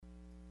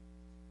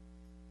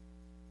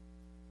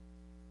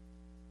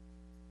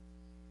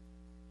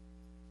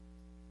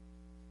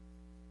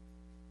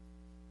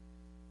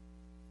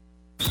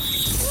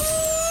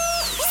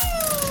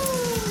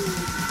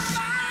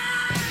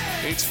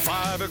It's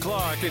 5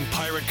 o'clock in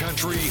Pirate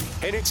Country,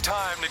 and it's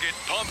time to get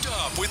pumped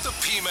up with the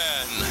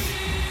P-Man.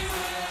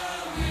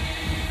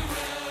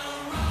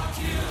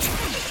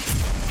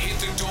 Hit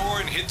the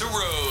door and hit the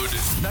road.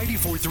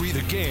 94.3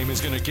 The Game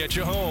is going to get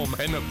you home,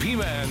 and the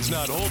P-Man's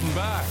not holding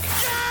back.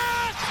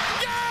 Yes!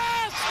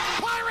 Yes!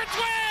 Pirates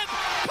win!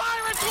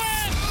 Pirates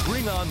win!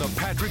 Bring on the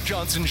Patrick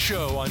Johnson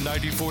Show on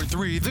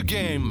 94.3 The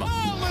Game.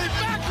 Holy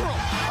mackerel!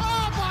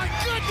 Oh, my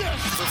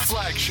goodness! The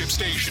flagship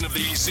station of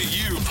the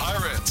ECU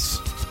Pirates.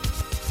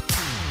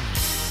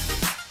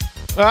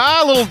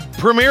 A little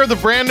premiere of the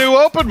brand new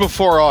Open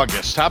before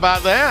August. How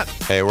about that?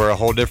 Hey, we're a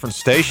whole different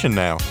station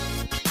now.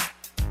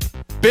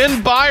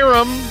 Ben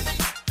Byram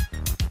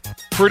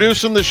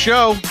producing the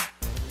show.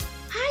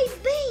 Hi,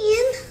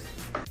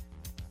 Ben.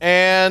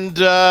 And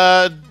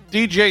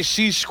DJ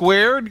C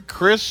Squared,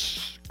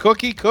 Chris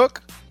Cookie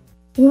Cook.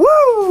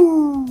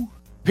 Woo!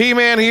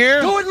 P-Man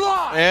here. Do it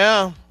live!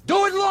 Yeah.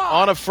 Do it live!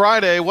 On a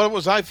Friday. What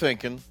was I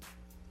thinking?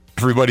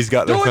 Everybody's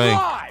got their Do it thing.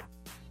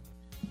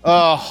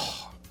 live!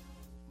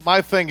 My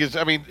thing is,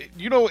 I mean,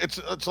 you know,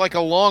 it's like a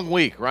long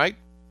week, right?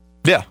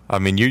 Yeah, I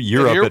mean,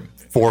 you're And up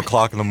at 4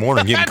 o'clock in the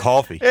morning getting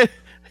coffee.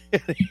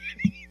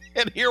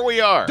 And here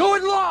we are Do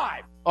it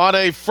live! on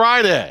a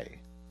Friday,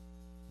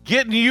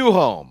 getting you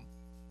home.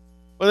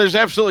 Well, there's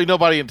absolutely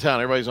nobody in town.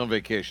 Everybody's on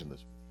vacation this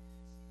week.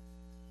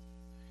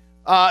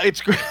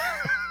 It's great.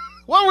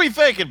 What are we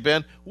thinking,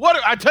 Ben?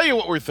 I tell you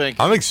what we're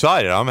thinking. I'm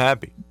excited. I'm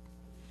happy.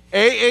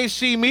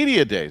 AAC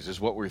Media Days is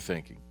what we're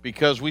thinking,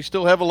 because we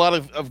still have a lot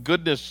of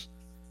goodness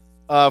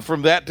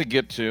from that to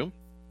get to.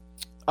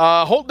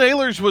 Holt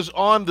Nailers was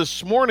on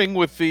this morning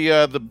with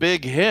the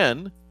Big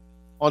Hen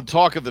on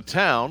Talk of the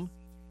Town.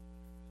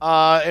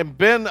 And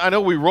Ben, I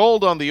know we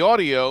rolled on the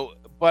audio,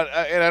 but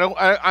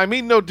I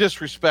mean no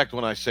disrespect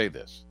when I say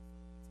this,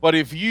 but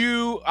if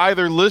you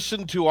either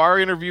listen to our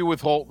interview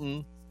with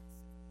Holton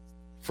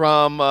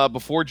from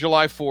before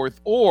July 4th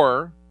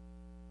or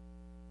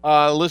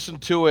listen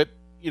to it,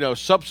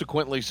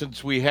 subsequently,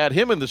 since we had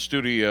him in the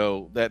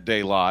studio that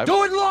day live,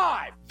 Do it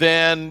live!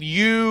 then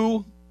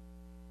you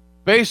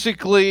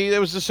basically, it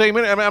was the same.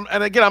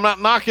 And again, I'm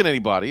not knocking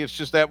anybody. It's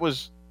just that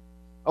was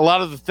a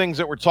lot of the things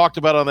that were talked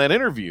about on that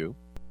interview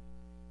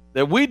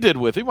that we did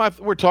with him.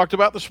 We're talked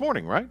about this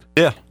morning, right?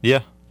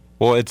 Yeah.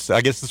 Well,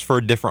 I guess it's for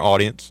a different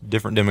audience,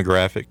 different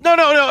demographic. No.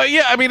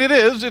 Yeah, I mean it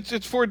is.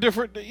 It's for a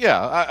different.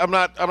 Yeah, I'm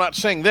not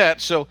saying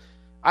that. So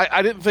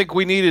I didn't think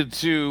we needed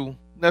to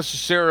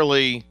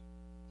necessarily.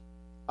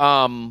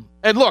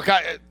 And look,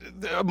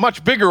 a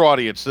much bigger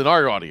audience than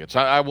our audience.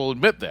 I will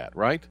admit that,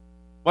 right?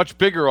 Much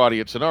bigger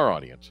audience than our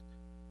audience.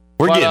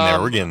 We're getting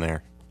there. We're getting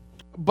there.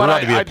 But we're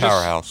about to be a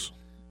powerhouse.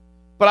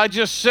 But I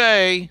just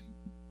say,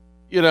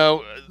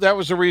 that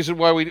was the reason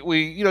why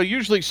we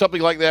usually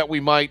something like that we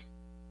might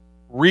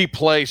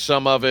replay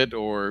some of it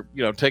or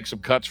take some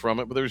cuts from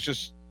it. But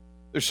there's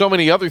so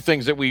many other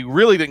things that we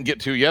really didn't get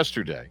to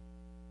yesterday,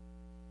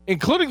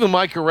 including the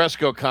Mike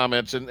Oresco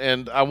comments,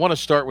 and I want to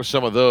start with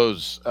some of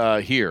those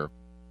here.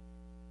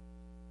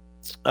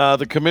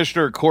 The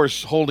commissioner, of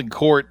course, holding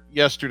court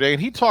yesterday, and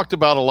he talked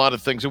about a lot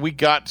of things, and we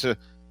got to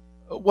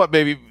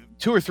maybe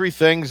 2 or 3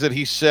 things that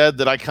he said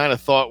that I kind of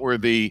thought were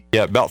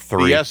about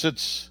 3. the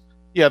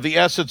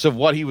essence of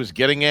what he was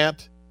getting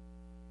at.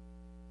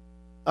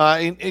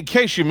 In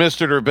case you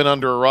missed it or been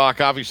under a rock,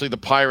 obviously the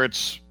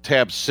Pirates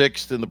tabbed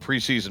 6th in the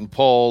preseason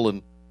poll,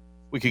 and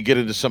we could get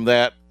into some of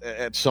that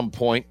at some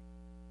point.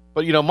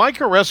 But, Mike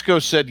Oresco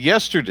said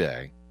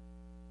yesterday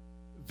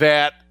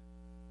that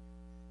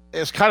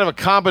it's kind of a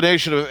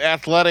combination of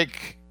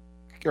athlete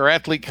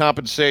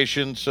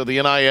compensation, so the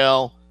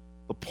NIL,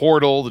 the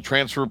portal, the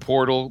transfer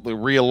portal, the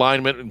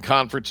realignment in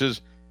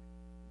conferences,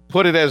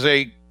 put it as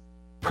a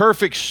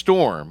perfect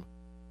storm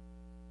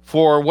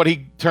for what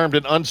he termed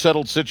an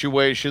unsettled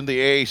situation. The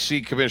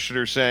AAC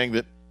commissioner saying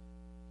that,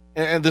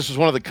 and this is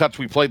one of the cuts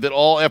we played, that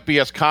all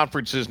FBS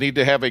conferences need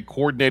to have a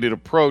coordinated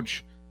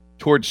approach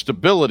towards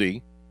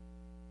stability,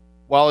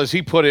 while, as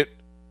he put it,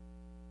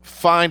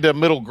 find a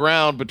middle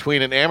ground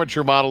between an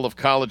amateur model of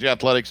college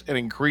athletics and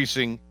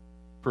increasing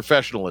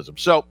professionalism.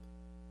 So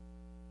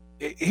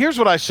here's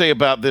what I say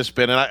about this,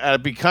 Ben, and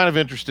I'd be kind of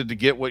interested to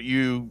get what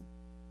you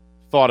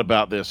thought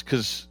about this,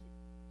 because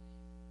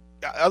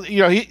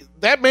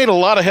that made a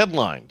lot of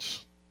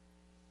headlines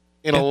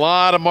in a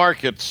lot of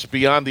markets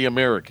beyond the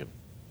American,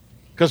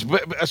 because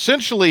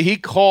essentially he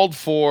called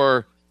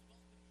for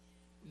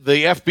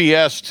the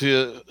FBS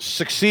to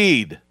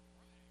succeed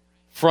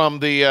from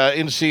the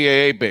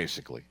NCAA,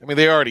 basically. I mean,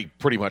 they already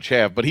pretty much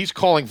have, but he's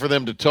calling for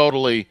them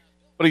to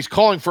he's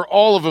calling for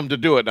all of them to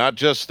do it, not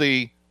just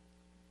 2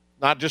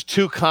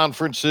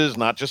 conferences,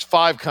 not just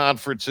 5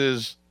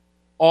 conferences,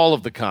 all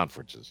of the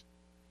conferences.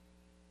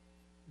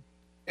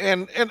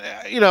 And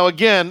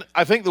again,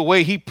 I think the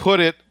way he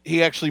put it,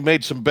 he actually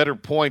made some better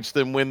points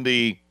than when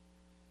the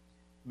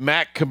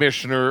MAC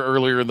commissioner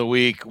earlier in the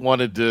week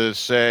wanted to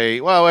say,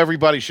 well,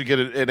 everybody should get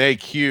an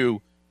AQ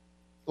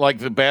like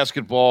the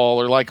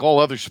basketball or like all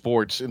other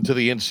sports into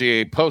the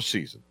NCAA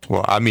postseason.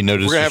 Well, I mean, no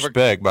We're gonna have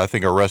disrespect, but I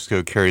think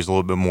Oresco carries a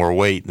little bit more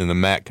weight than the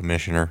MAC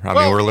commissioner. I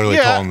mean, we're literally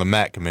calling the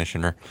MAC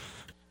commissioner.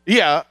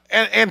 Yeah,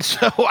 and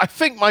so I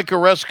think Mike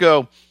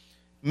Oresco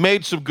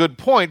made some good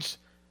points,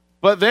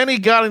 but then he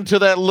got into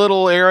that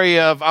little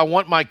area of I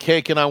want my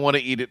cake and I want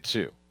to eat it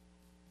too.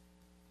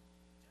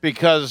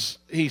 Because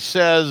he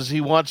says he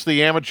wants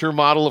the amateur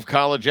model of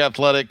college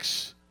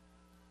athletics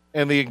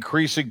and the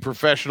increasing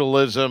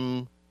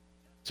professionalism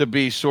to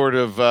be sort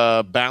of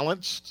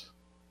balanced.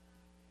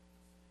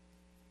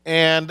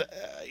 And,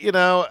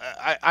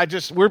 I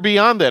just, we're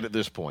beyond that at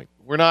this point.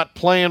 We're not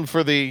playing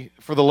for the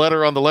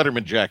letter on the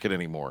Letterman jacket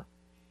anymore.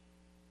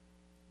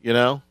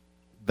 That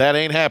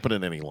ain't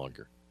happening any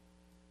longer.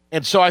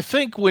 And so I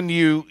think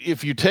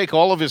if you take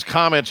all of his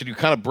comments and you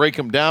kind of break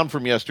them down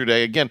from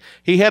yesterday, again,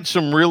 he had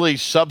some really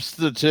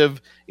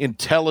substantive,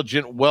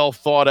 intelligent, well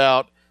thought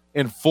out,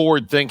 and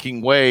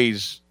forward-thinking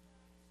ways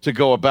to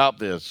go about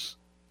this.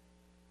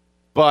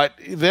 But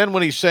then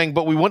when he's saying,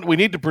 but we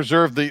need to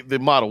preserve the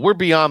model, we're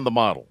beyond the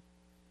model.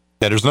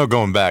 Yeah, there's no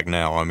going back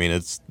now. I mean,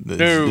 it's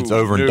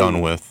over and done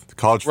with.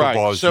 College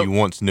football, as you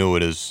once knew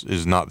it,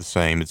 is not the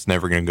same. It's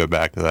never going to go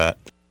back to that.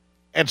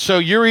 And so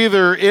you're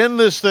either in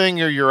this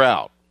thing or you're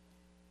out.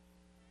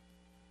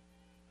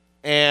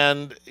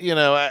 And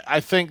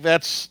I think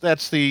that's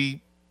the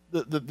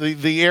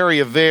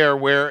area there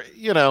where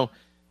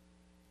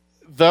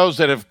those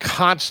that have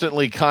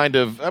constantly kind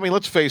of, I mean,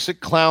 let's face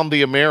it, clowned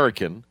the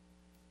American,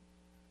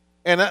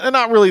 and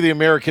not really the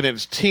American and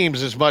its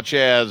teams as much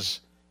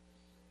as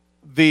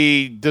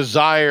the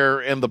desire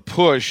and the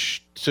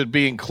push to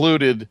be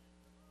included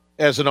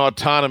as an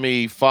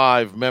Autonomy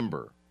 5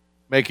 member,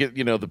 make it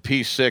the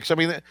P6. I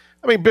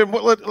mean, Ben,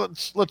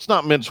 let's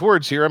not mince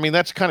words here. I mean,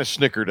 that's kind of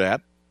snickered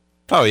at.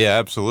 Oh yeah,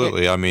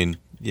 absolutely. I mean,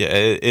 yeah,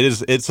 it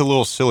is. It's a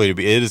little silly to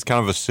be. It is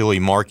kind of a silly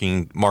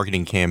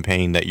marketing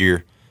campaign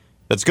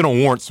that's going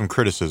to warrant some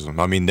criticism.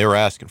 I mean, they were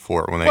asking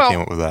for it when they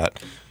came up with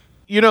that.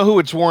 You know who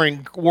it's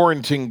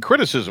warranting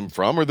criticism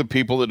from are the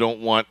people that don't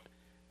want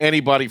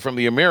anybody from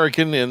the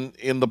American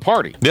in the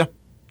party. Yeah.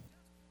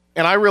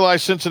 And I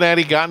realize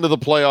Cincinnati got into the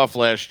playoff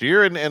last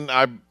year, and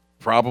I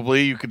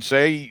probably, you could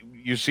say,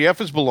 UCF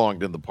has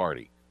belonged in the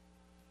party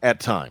at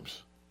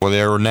times. Well,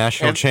 they were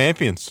national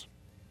champions.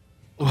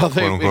 Well,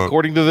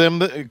 according to them,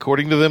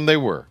 they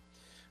were.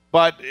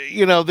 But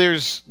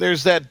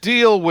there's that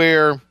deal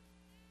where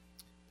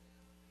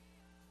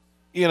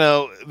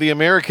the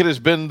American has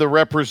been the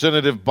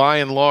representative by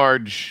and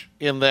large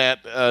in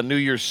that New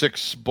Year's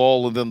Six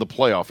Bowl and then the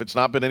playoff. It's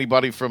not been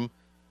anybody from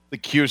the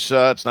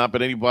CUSA. It's not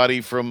been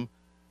anybody from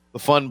the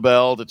Fun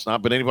Belt. It's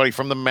not been anybody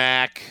from the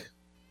MAC.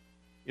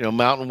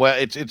 Mountain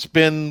West. It's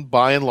been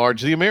by and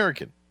large the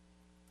American.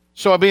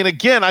 So I mean,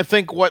 again, I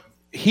think what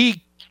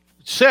he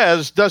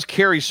says does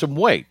carry some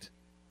weight.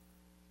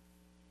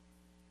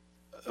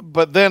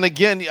 But then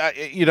again,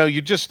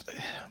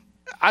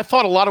 I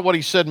thought a lot of what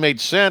he said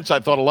made sense. I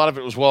thought a lot of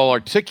it was well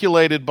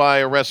articulated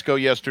by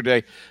Oresco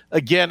yesterday.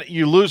 Again,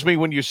 you lose me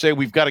when you say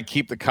we've got to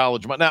keep the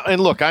college money. Now,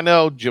 and look, I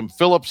know Jim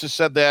Phillips has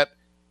said that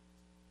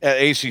at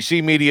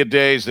ACC Media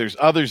Days. There's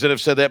others that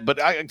have said that,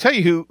 but I can tell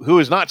you who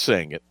is not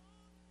saying it.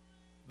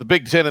 The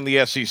Big Ten and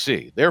the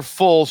SEC. They're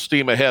full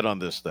steam ahead on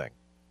this thing.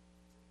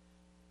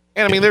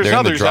 And I mean, there's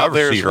others out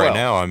there as well. Right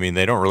now. I mean,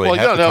 they don't really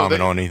have to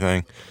comment on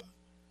anything.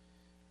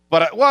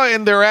 But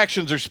and their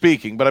actions are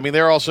speaking. But I mean,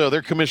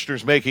 their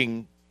commissioners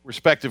making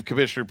respective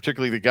commissioner,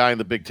 particularly the guy in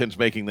the Big Ten's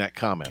making that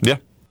comment. Yeah.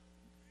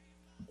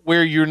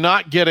 Where you're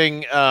not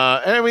getting,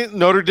 and I mean,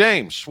 Notre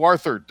Dame,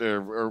 Swarthert,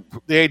 or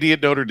the AD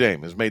at Notre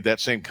Dame has made that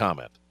same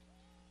comment.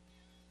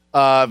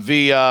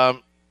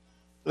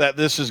 That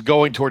this is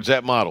going towards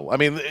that model. I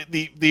mean,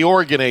 the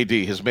Oregon AD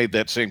has made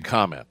that same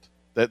comment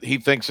that he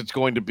thinks it's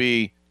going to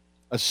be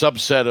a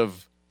subset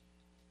of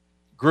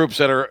groups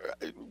that are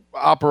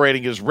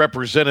operating as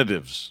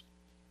representatives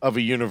of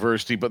a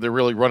university, but they're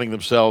really running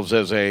themselves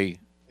as a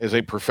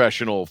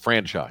professional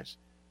franchise.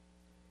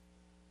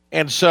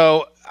 And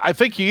so I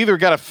think you either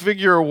got to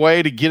figure a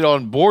way to get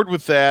on board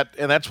with that,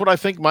 and that's what I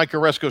think Mike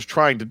Oresco's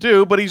trying to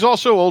do, but he's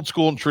also old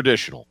school and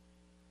traditional.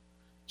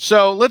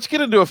 So let's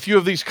get into a few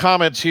of these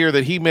comments here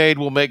that he made.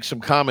 We'll make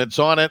some comments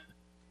on it.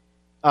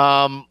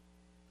 And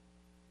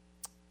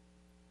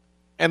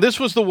this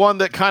was the one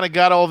that kind of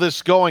got all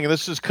this going, and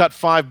this is cut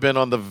 5, Ben,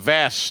 on the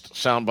vast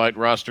soundbite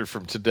roster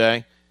from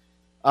today.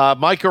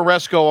 Mike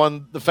Oresco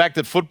on the fact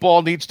that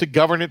football needs to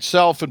govern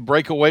itself and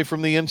break away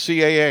from the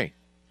NCAA.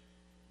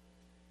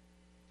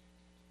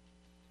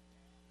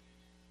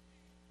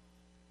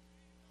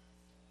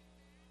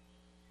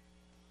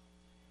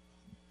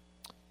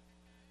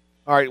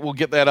 All right, we'll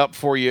get that up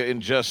for you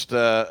in just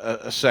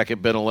a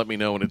second. Ben will let me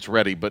know when it's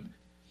ready. But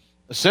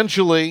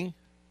essentially,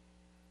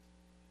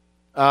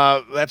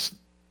 that's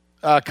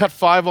cut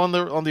 5 on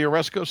the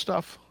Oresco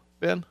stuff,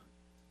 Ben.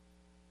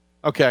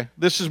 Okay,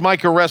 this is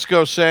Mike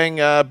Oresco saying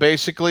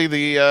basically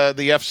the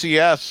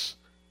FCS,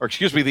 or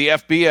excuse me, the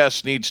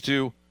FBS needs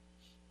to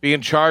be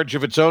in charge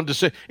of its own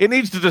decision. It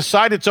needs to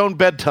decide its own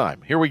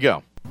bedtime. Here we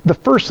go. The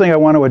first thing I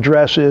want to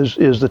address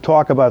is the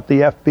talk about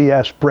the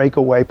FBS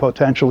breakaway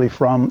potentially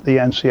from the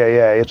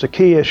NCAA. It's a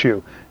key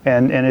issue,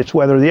 and it's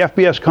whether the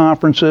FBS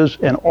conferences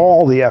and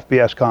all the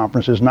FBS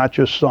conferences, not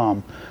just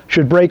some,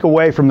 should break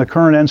away from the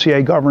current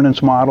NCAA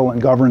governance model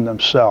and govern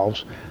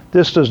themselves.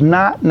 This does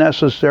not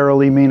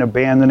necessarily mean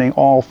abandoning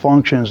all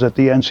functions that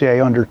the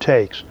NCAA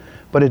undertakes,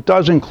 but it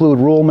does include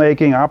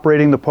rulemaking,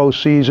 operating the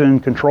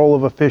postseason, control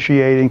of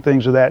officiating,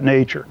 things of that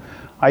nature.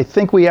 I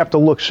think we have to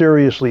look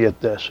seriously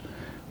at this.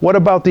 What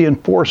about the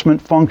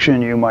enforcement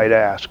function, you might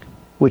ask,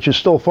 which is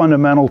still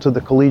fundamental to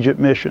the collegiate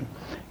mission?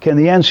 Can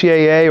the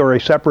NCAA or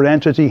a separate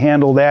entity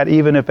handle that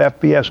even if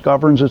FBS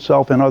governs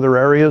itself in other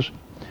areas?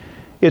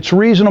 It's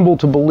reasonable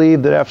to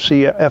believe that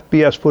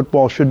FBS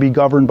football should be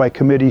governed by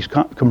committees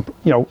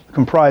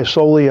comprised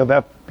solely of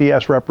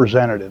FBS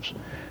representatives.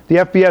 The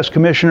FBS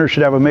commissioner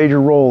should have a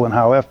major role in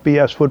how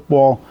FBS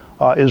football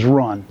is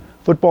run.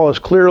 Football is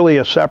clearly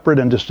a separate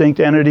and distinct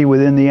entity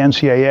within the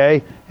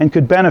NCAA and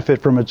could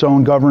benefit from its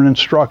own governance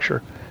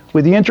structure.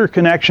 With the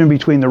interconnection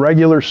between the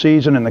regular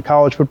season and the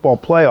college football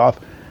playoff,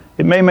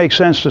 it may make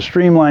sense to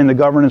streamline the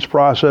governance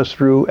process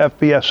through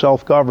FBS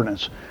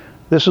self-governance.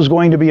 This is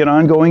going to be an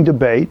ongoing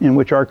debate in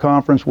which our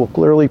conference will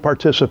clearly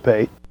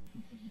participate.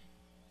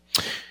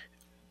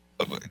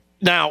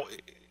 Now,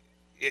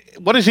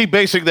 what is he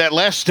basing that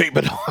last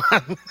statement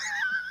on?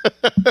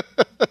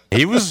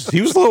 He was a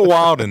little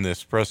wild in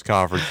this press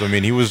conference. I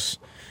mean, he was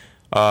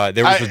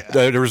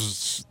there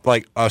was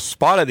like a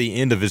spot at the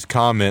end of his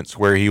comments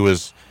where he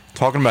was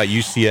talking about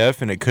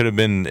UCF, and it could have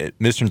been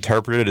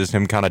misinterpreted as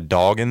him kind of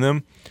dogging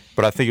them.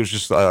 But I think it was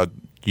just a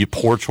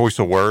poor choice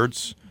of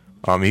words.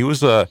 He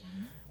was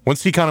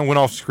once he kind of went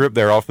off script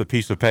there, off the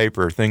piece of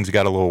paper, things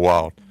got a little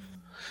wild.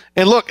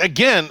 And look,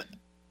 again,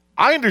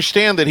 I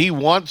understand that he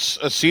wants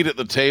a seat at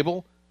the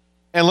table.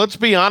 And let's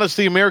be honest,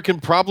 the American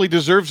probably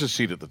deserves a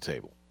seat at the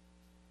table.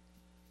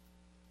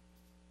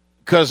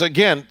 Because,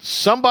 again,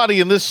 somebody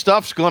in this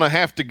stuff's going to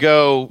have to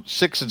go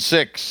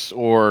 6-6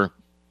 or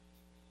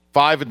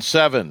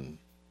 5-7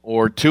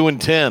 or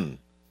 2-10.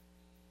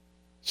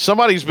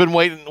 Somebody's been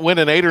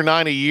winning 8 or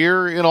 9 a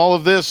year in all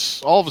of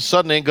this. All of a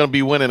sudden ain't going to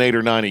be winning 8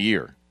 or 9 a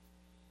year.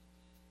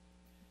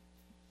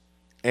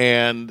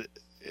 And,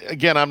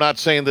 again, I'm not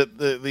saying that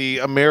the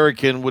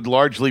American would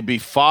largely be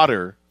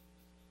fodder,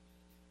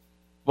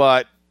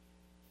 but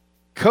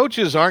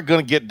coaches aren't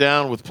going to get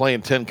down with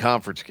playing 10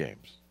 conference games.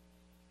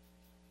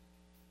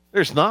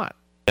 There's not.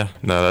 Yeah,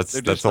 no,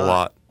 that's a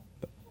lot.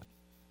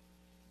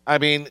 I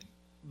mean,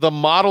 the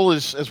model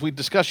is, as we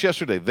discussed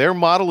yesterday, their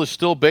model is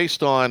still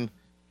based on,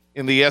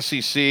 in the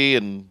SEC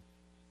and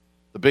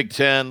the Big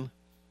Ten,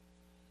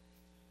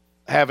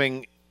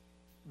 having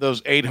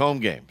those 8 home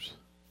games.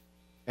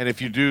 And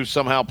if you do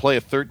somehow play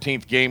a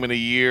 13th game in a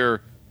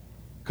year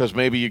because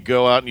maybe you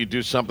go out and you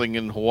do something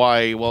in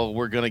Hawaii, well,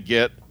 we're going to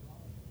get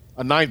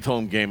a 9th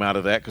home game out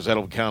of that because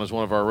that'll count as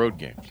one of our road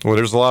games. Well,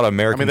 there's a lot of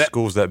American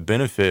schools that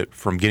benefit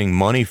from getting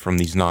money from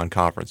these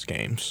non-conference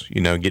games,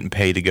 getting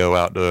paid to go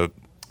out to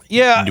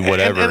do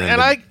whatever.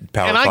 And I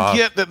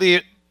get that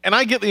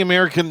the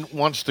American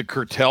wants to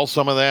curtail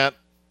some of that,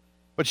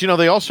 but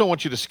they also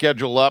want you to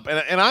schedule up.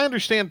 And I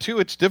understand too,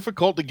 it's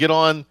difficult to get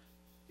on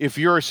if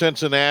you're a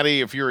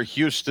Cincinnati, if you're a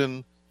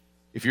Houston,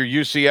 if you're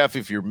UCF,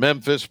 if you're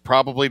Memphis,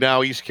 probably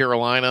now East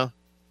Carolina.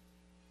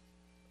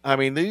 I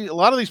mean, a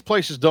lot of these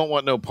places don't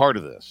want no part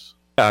of this.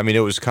 Yeah, I mean, it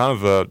was kind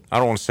of I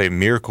don't want to say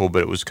miracle,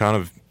 but it was kind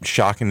of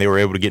shocking they were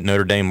able to get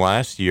Notre Dame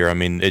last year. I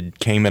mean, it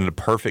came at a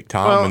perfect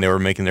time when they were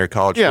making their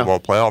college football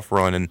playoff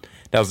run, and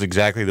that was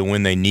exactly the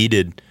win they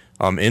needed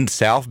in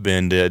South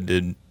Bend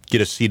to get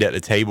a seat at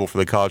the table for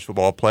the college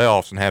football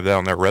playoffs and have that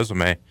on their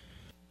resume.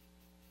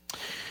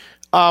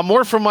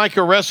 More from Mike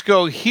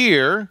Aresco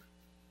here.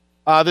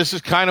 This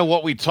is kind of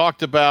what we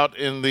talked about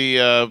in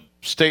the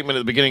statement at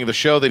the beginning of the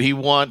show, that he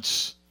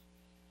wants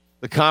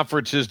the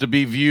conferences to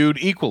be viewed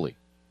equally.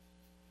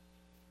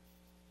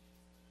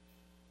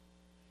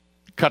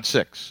 Cut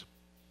 6.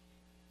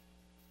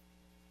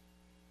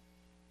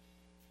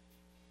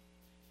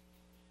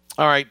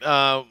 All right,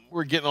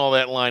 we're getting all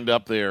that lined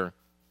up there.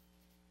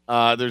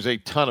 There's a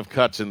ton of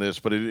cuts in this,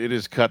 but it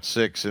is cut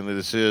 6, and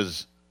this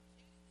is,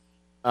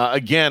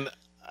 again,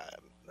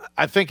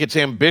 I think it's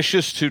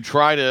ambitious to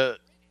try to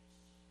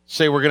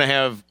say we're going to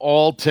have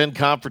all 10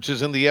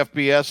 conferences in the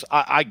FBS.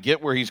 I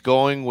get where he's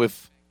going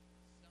with,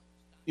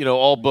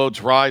 all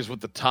boats rise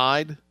with the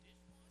tide.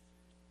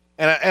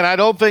 And I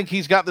don't think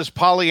he's got this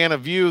Pollyanna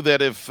view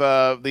that if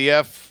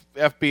the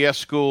FBS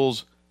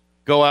schools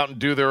go out and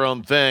do their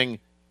own thing,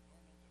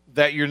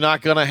 that you're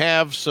not going to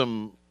have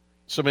some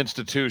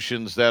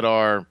institutions that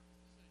are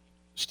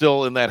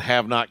still in that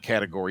have-not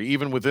category,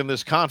 even within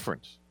this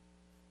conference.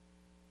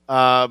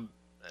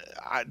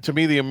 To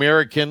me, the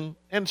American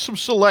and some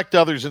select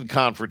others in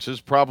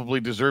conferences probably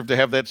deserve to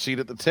have that seat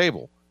at the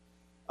table.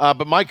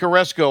 But Mike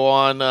Aresco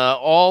on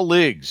all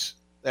leagues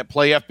that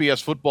play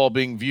FBS football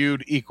being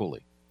viewed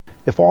equally.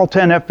 If all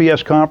 10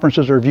 FBS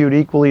conferences are viewed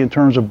equally in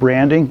terms of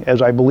branding,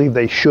 as I believe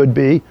they should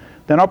be,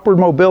 then upward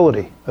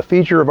mobility, a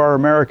feature of our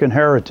American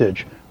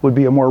heritage, would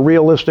be a more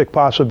realistic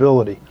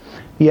possibility.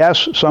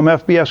 Yes, some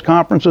FBS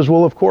conferences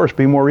will, of course,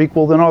 be more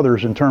equal than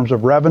others in terms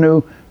of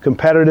revenue,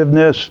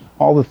 competitiveness,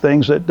 all the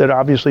things that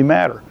obviously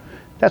matter.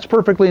 That's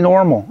perfectly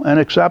normal and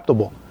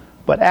acceptable.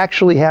 But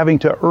actually having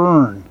to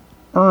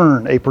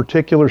earn a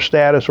particular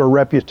status or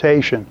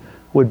reputation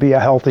would be a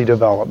healthy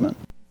development.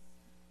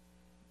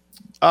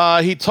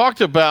 He talked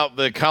about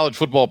the college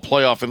football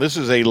playoff, and this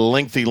is a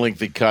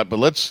lengthy cut, but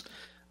let's,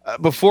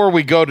 before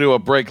we go to a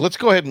break, let's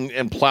go ahead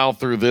and plow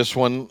through this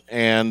one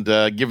and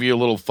give you a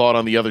little thought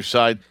on the other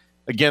side.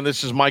 Again,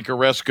 this is Mike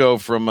Oresko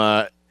from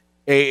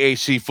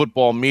AAC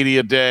Football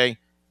Media Day,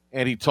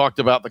 and he talked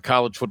about the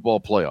college football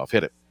playoff.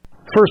 Hit it.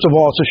 First of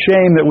all, it's a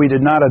shame that we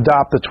did not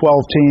adopt the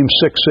 12-team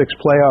 6-6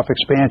 playoff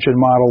expansion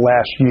model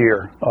last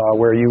year,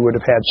 where you would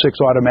have had 6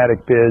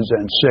 automatic bids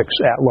and 6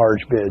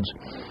 at-large bids.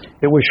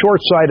 It was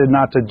short-sighted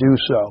not to do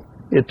so.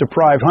 It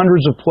deprived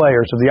hundreds of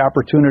players of the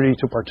opportunity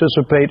to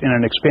participate in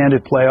an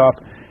expanded playoff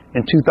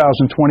in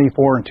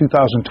 2024 and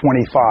 2025.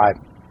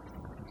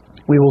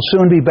 We will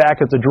soon be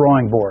back at the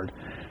drawing board.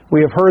 We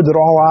have heard that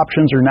all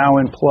options are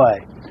now in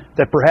play,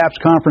 that perhaps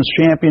conference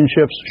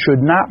championships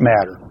should not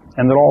matter,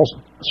 and that all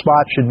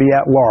spots should be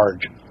at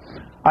large.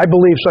 I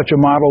believe such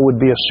a model would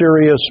be a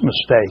serious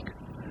mistake.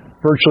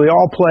 Virtually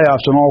all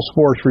playoffs in all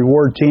sports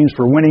reward teams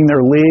for winning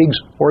their leagues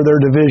or their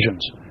divisions,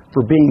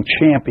 for being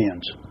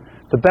champions.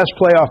 The best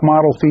playoff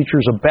model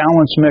features a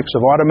balanced mix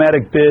of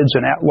automatic bids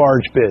and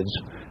at-large bids,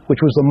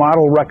 which was the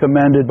model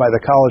recommended by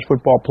the College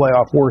Football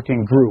Playoff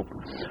Working Group.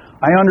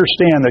 I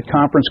understand that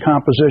conference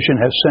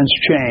composition has since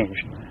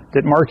changed,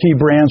 that marquee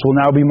brands will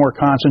now be more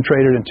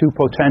concentrated in 2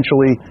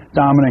 potentially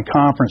dominant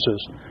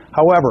conferences.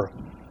 However,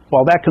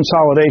 while that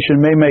consolidation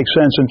may make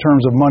sense in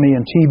terms of money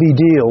and TV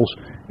deals,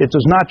 it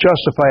does not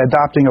justify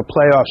adopting a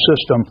playoff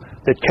system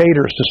that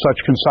caters to such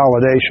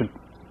consolidation.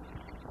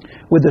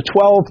 With the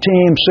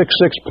 12-team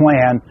 6-6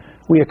 plan,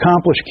 we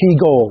accomplish key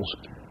goals.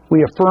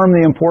 We affirm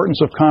the importance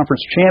of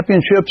conference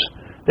championships,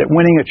 that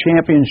winning a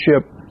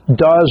championship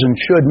does and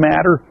should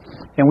matter,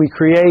 and we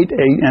create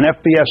an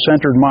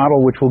FBS-centered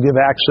model which will give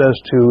access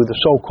to the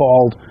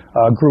so-called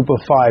group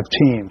of 5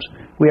 teams.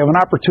 We have an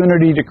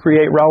opportunity to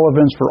create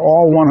relevance for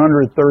all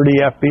 130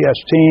 FBS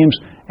teams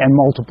and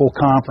multiple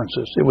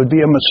conferences. It would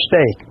be a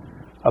mistake,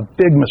 a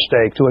big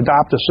mistake, to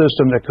adopt a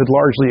system that could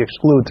largely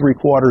exclude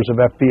 3/4 of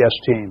FBS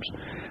teams.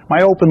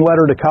 My open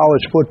letter to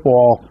college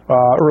football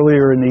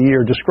earlier in the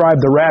year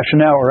described the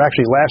rationale, or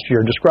actually last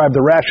year, described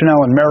the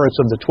rationale and merits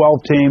of the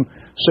 12-team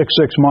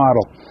 6-6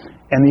 model.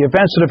 And the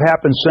events that have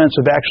happened since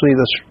have actually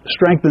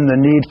strengthened the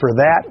need for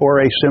that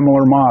or a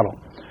similar model.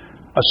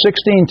 A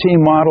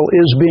 16-team model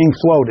is being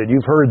floated,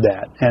 you've heard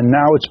that, and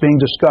now it's being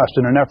discussed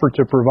in an effort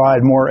to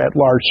provide more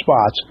at-large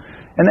spots.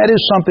 And that is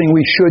something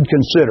we should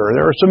consider.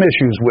 There are some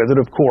issues with it,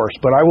 of course,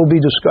 but I will be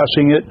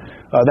discussing it,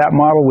 that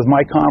model, with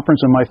my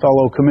conference and my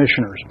fellow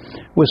commissioners.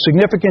 With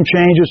significant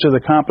changes to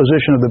the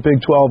composition of the Big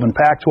 12 and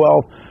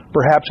Pac-12,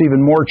 perhaps even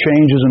more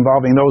changes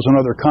involving those in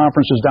other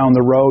conferences down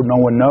the road,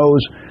 no one knows.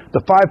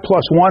 The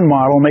 5+1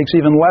 model makes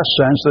even less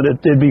sense than it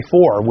did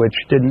before, which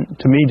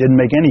to me didn't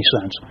make any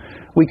sense.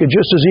 We could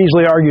just as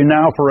easily argue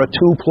now for a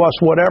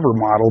 2+whatever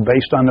model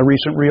based on the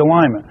recent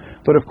realignment.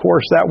 But of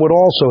course, that would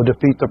also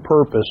defeat the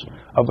purpose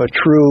of a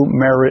true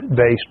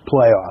merit-based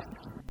playoff.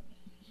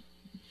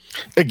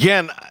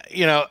 Again,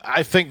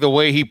 I think the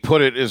way he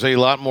put it is a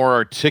lot more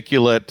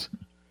articulate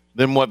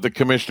than what the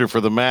commissioner for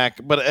the MAC.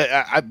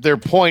 But their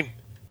point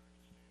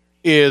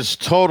is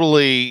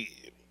totally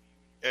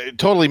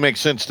makes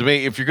sense to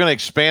me. If you're going to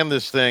expand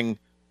this thing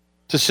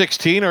to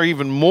 16 or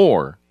even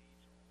more,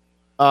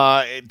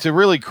 to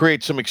really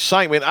create some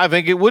excitement, I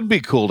think it would be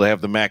cool to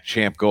have the MAC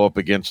champ go up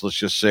against, let's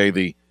just say,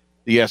 the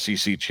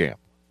SEC champ.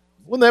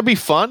 Wouldn't that be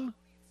fun?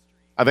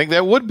 I think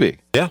that would be.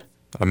 Yeah.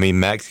 I mean,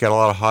 MAC's got a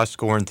lot of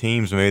high-scoring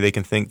teams. Maybe they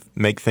can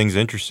make things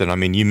interesting. I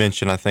mean, you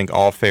mentioned, I think,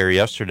 All Fair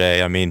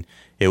yesterday. I mean,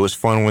 it was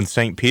fun when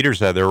St.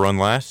 Peter's had their run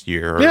last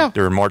year, or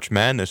during March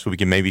Madness. We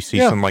can maybe see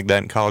something like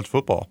that in college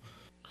football.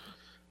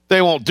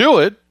 They won't do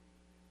it,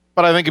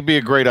 but I think it'd be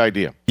a great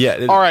idea.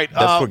 Yeah. All right.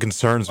 That's what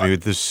concerns me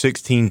with this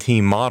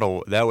 16-team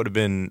model. That would have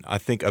been, I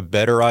think, a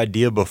better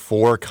idea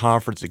before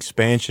conference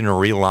expansion or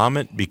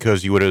realignment,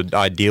 because you would have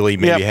ideally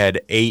maybe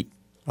had 8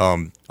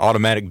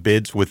 automatic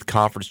bids with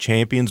conference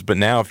champions. But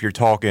now if you're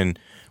talking,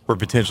 we're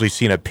potentially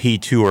seeing a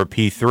P2 or a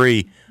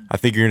P3, I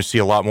think you're going to see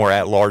a lot more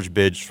at-large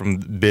bids from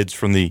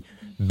the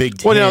Big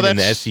 10 and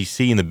the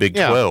SEC and the Big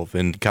 12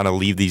 and kind of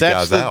leave these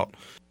guys out.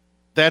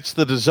 That's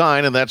the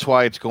design, and that's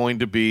why it's going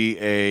to be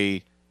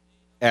a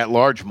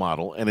at-large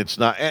model, and it's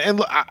not.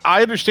 And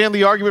I understand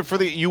the argument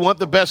for you want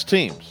the best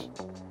teams.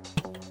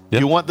 Yep.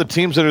 You want the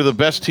teams that are the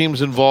best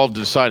teams involved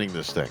deciding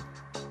this thing.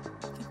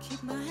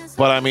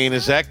 But, I mean,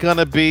 is that going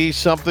to be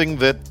something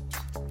that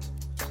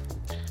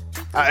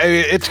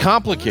it's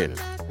complicated.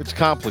 It's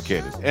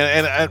complicated.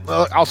 And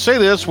I'll say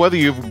this, whether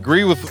you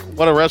agree with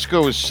what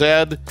Oresko has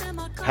said,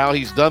 how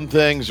he's done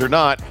things or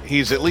not,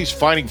 he's at least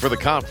fighting for the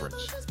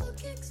conference.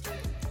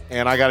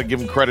 And I got to give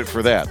him credit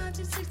for that.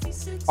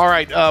 All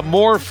right,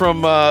 more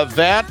from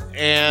that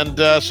and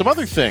some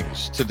other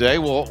things today.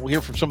 We'll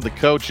hear from some of the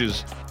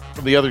coaches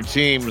from the other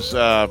teams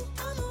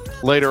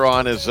later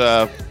on as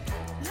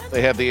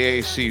they had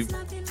the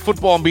AAC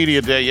Football Media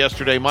Day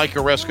yesterday. Mike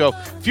Aresco.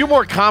 A few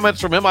more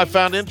comments from him I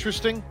found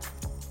interesting.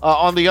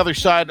 On the other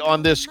side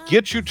on this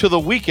Get You to the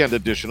Weekend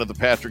edition of the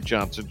Patrick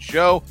Johnson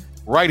Show,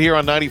 right here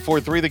on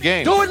 94.3 The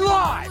Game. Do it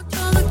live.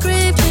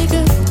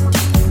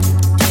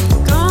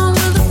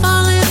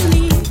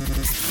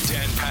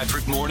 Dan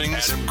Patrick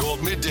mornings, Adam Gold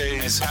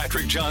middays,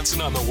 Patrick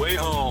Johnson on the way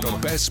home. The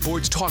best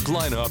sports talk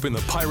lineup in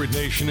the Pirate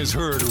Nation is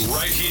heard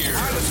right here.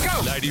 All right, let's go.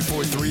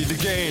 94.3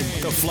 The Game,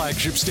 the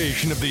flagship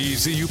station of the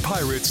ECU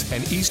Pirates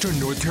and Eastern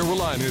North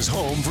Carolina's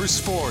home for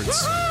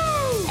sports.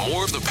 Woo-hoo!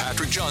 More of the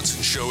Patrick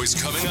Johnson Show is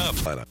coming up.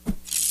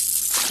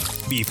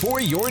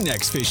 Before your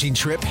next fishing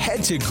trip,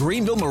 head to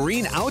Greenville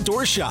Marine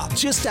Outdoor Shop,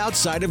 just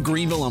outside of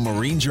Greenville on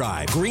Marine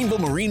Drive. Greenville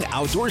Marine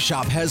Outdoor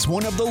Shop has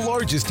one of the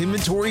largest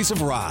inventories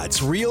of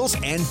rods, reels,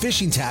 and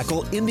fishing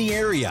tackle in the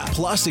area,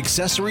 plus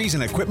accessories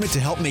and equipment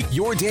to help make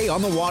your day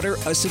on the water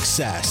a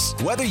success.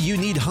 Whether you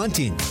need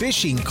hunting,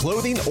 fishing,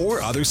 clothing,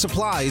 or other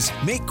supplies,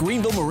 make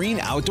Greenville Marine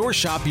Outdoor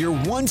Shop your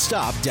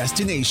one-stop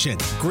destination.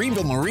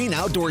 Greenville Marine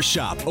Outdoor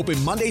Shop, open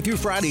Monday through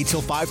Friday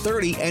till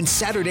 5:30 and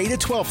Saturday to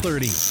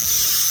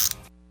 12:30.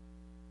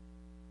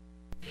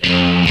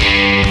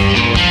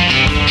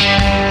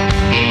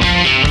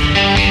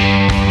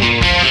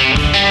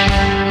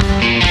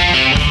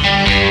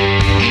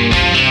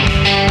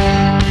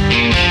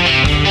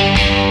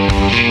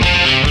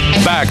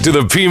 Back to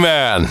the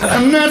P-Man.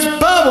 And that's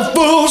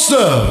powerful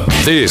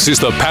stuff. This is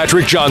the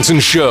Patrick Johnson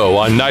Show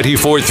on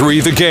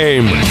 94.3 The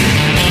Game.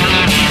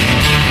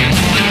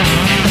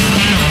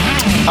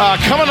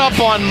 Coming up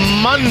on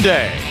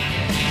Monday,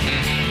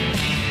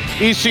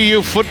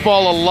 ECU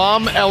football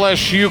alum,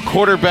 LSU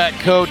quarterback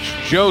coach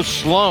Joe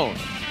Sloan,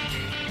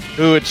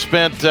 who had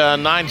spent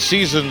 9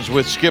 seasons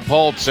with Skip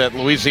Holtz at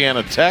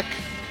Louisiana Tech.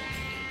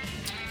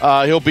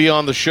 He'll be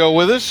on the show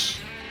with us.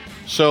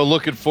 So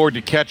looking forward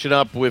to catching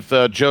up with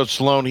Joe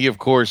Sloan. He, of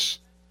course,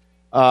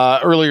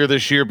 earlier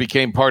this year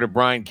became part of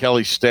Brian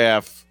Kelly's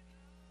staff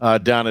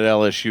down at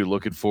LSU.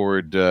 Looking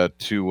forward to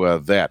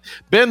that.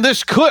 Ben,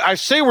 I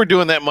say we're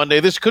doing that Monday.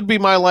 This could be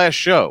my last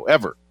show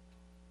ever.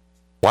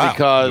 Wow.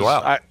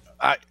 Because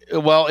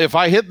well, if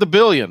I hit the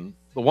billion,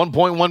 the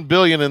 1.1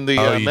 billion in the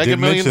Mega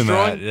Millions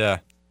drawing, yeah,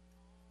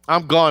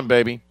 I'm gone,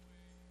 baby.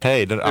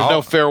 Hey, there's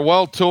no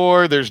farewell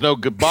tour. There's no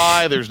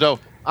goodbye.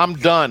 I'm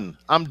done.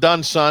 I'm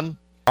done, son.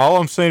 All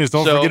I'm saying is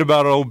don't forget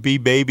about old B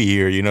Baby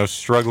here,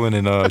 struggling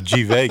in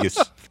G Vegas.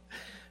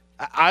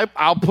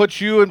 I'll put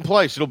you in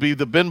place. It'll be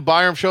the Ben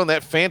Byram Show and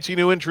that fancy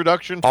new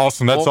introduction.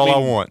 Awesome. That's all I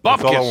want.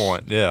 That's all I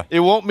want. Yeah. It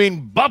won't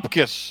mean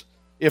bupkis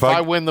if I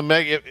win the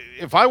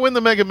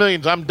Mega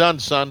Millions. I'm done,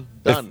 son.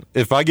 Done.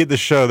 If I get the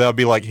show, that'll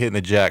be like hitting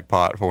the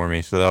jackpot for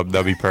me. So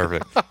that'll be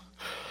perfect.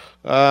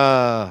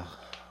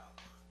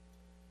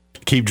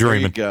 Keep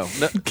dreaming. There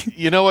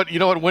you go. No, you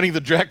know what winning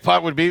the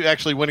jackpot would be?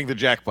 Actually winning the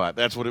jackpot.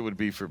 That's what it would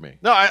be for me.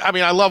 No, I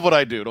mean, I love what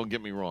I do. Don't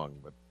get me wrong.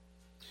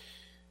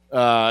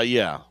 But,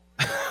 yeah.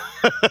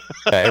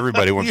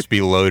 Everybody wants to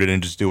be loaded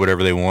and just do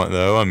whatever they want,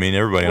 though. I mean,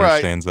 everybody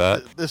understands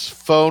that. This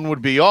phone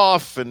would be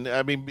off. And,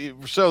 I mean,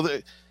 so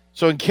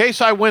in case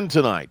I win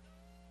tonight,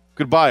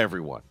 goodbye,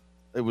 everyone.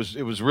 It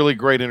was really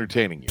great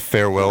entertaining you.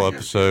 Farewell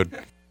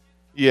episode.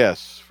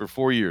 Yes, for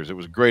 4 years. It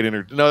was great.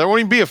 No, there won't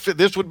even be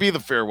this would be the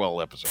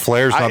farewell episode.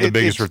 Flair's not the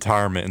biggest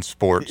retirement in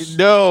sports.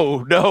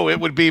 No, it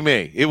would be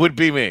me. It would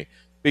be me.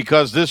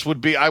 Because this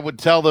would be, I would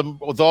tell them,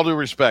 with all due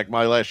respect,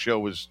 my last show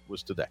was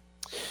today.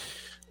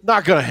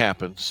 Not going to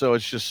happen. So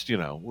it's just,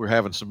 we're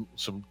having some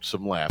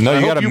laughs. No,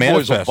 you got to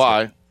manifest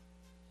it.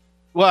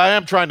 Well, I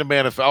am trying to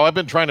manifest. I've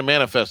been trying to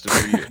manifest it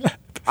for years.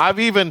 I've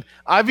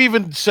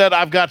even said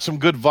I've got some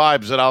good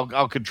vibes that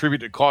I'll contribute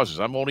to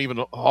causes. I won't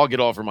even hog it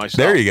all for myself.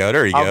 There you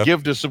go. I'll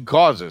give to some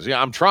causes. Yeah,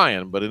 I'm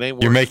trying, but it ain't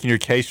working. You're making your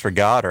case for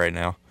God right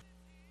now.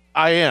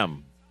 I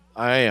am.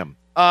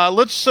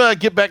 Let's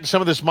get back to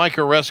some of this Mike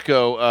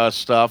Aresco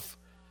stuff.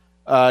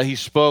 He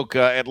spoke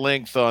at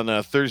length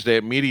on Thursday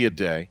at Media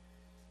Day.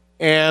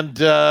 And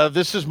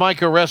this is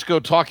Mike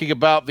Aresco talking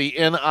about the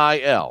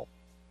NIL.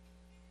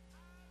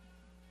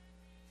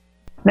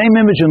 Name,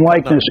 image, and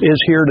likeness is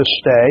here to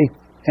stay,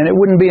 and it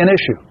wouldn't be an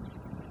issue.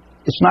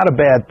 It's not a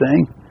bad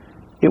thing.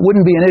 It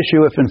wouldn't be an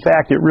issue if, in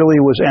fact, it really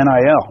was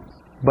NIL,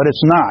 but it's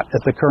not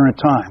at the current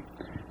time.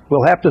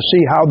 We'll have to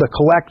see how the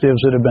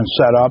collectives that have been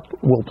set up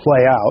will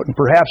play out, and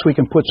perhaps we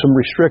can put some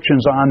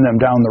restrictions on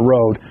them down the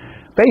road,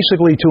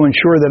 basically to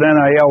ensure that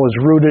NIL is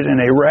rooted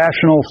in a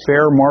rational,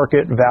 fair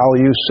market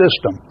value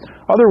system.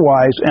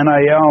 Otherwise,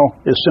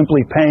 NIL is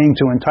simply paying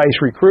to entice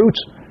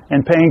recruits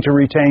and paying to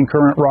retain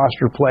current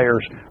roster players,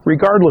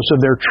 regardless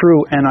of their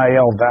true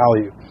NIL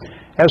value.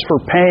 As for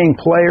paying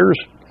players,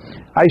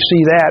 I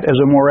see that as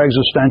a more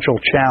existential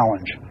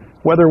challenge.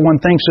 Whether one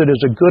thinks it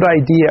is a good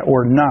idea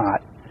or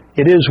not,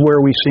 it is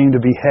where we seem to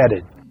be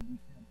headed.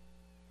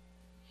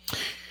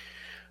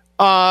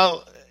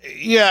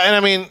 Yeah, and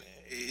I mean,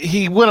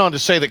 he went on to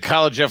say that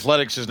college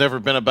athletics has never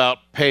been about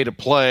pay to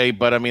play,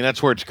 but I mean,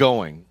 that's where it's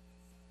going.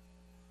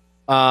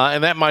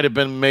 And that might have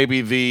been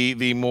maybe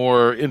the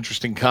more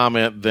interesting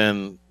comment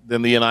than the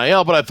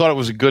NIL, but I thought it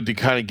was good to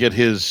kind of get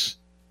his.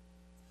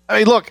 I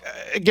mean, look,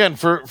 again,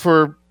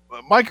 for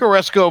Mike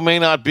Oresco may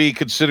not be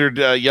considered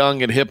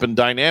young and hip and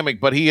dynamic,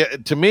 but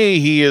to me,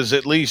 he is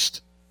at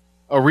least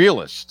a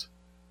realist.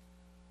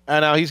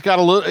 And now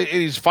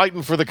he's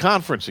fighting for the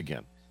conference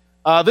again.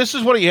 This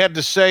is what he had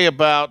to say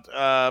about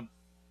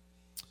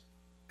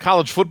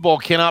college football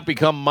cannot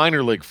become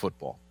minor league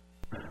football.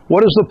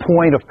 What is the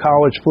point of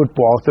college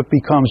football if it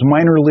becomes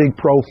minor league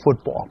pro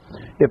football?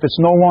 If it's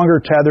no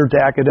longer tethered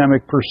to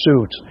academic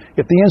pursuits?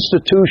 If the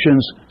institutions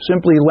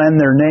simply lend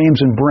their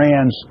names and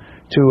brands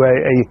to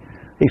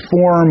a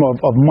form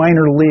of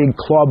minor league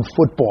club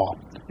football?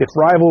 If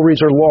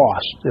rivalries are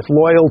lost? If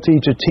loyalty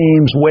to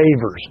teams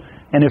wavers?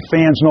 And if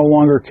fans no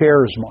longer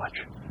care as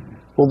much?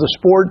 Will the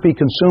sport be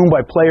consumed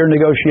by player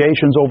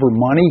negotiations over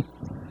money?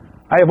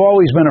 I have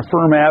always been a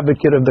firm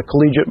advocate of the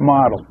collegiate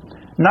model.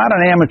 Not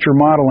an amateur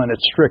model in its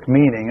strict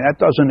meaning. That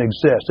doesn't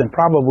exist, and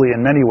probably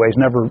in many ways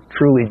never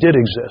truly did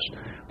exist.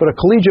 But a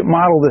collegiate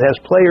model that has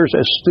players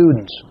as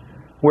students,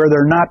 where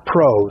they're not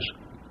pros,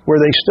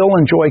 where they still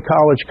enjoy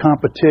college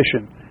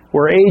competition,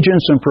 where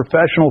agents and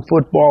professional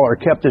football are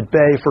kept at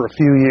bay for a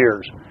few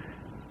years.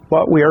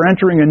 But we are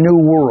entering a new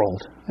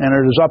world, and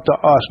it is up to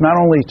us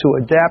not only to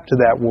adapt to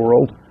that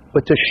world,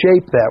 but to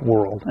shape that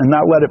world and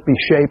not let it be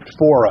shaped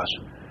for us.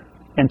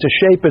 And to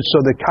shape it so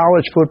that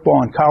college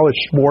football and college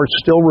sports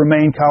still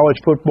remain college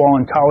football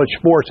and college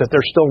sports, that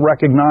they're still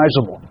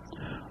recognizable.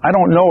 I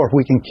don't know if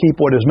we can keep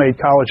what has made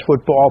college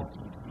football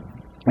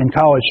and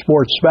college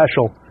sports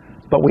special,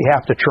 but we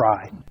have to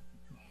try.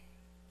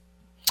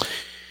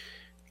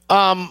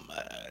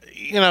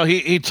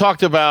 He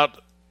talked about,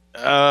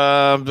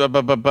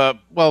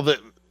 the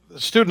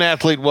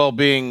student-athlete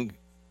well-being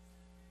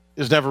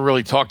is never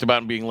really talked about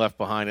and being left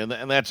behind,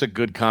 and that's a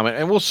good comment.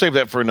 And we'll save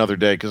that for another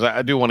day because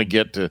I do want to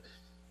get to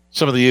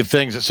some of the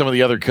things that some of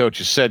the other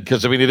coaches said,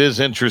 because I mean it is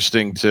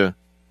interesting to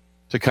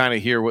kind of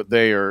hear what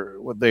they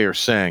are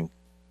saying.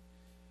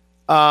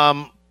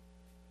 All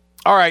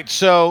right,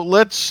 so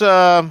let's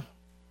go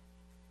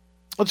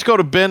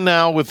to Ben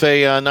now with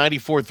a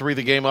 94.3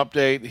 The Game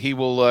update. He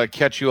will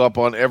catch you up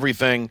on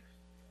everything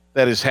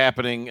that is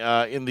happening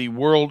in the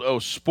world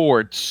of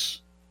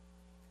sports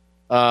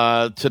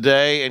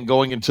today and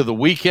going into the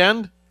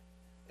weekend.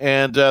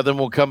 And then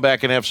we'll come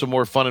back and have some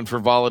more fun and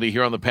frivolity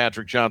here on the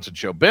Patrick Johnson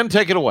Show. Ben,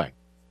 take it away.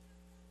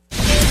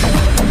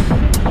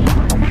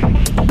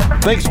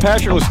 Thanks,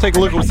 Patrick. Let's take a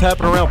look at what's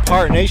happening around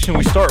Pirate Nation.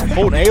 We start with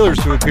Holton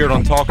Ahlers, who appeared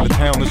on Talk of the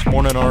Town this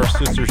morning on our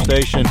sister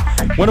station,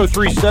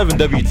 103.7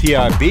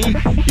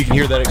 WTIB. You can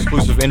hear that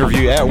exclusive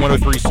interview at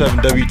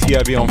 103.7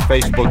 WTIB on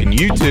Facebook and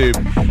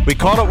YouTube. We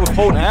caught up with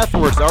Holton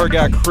afterwards. Our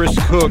guy Chris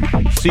Cook,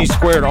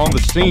 C-Squared, on the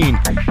scene,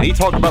 and he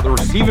talked about the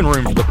receiving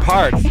room for the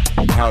Pirates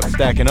and how it's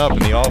stacking up in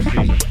the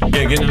offseason.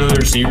 Yeah, getting to know the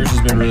receivers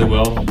has been really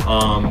well.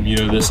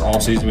 This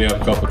offseason we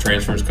have a couple of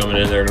transfers coming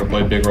in. They're going to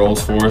play big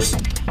roles for us.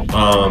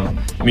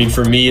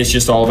 For me, it's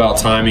just all about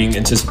timing,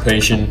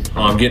 anticipation,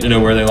 getting to know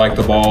where they like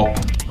the ball,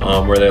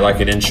 where they like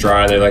it in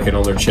stride, they like it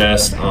on their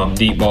chest,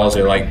 deep balls,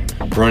 they like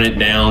run it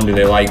down, do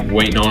they like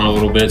waiting on it a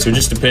little bit. So it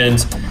just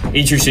depends.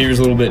 Each receiver is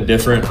a little bit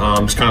different.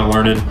 Just kind of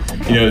learning,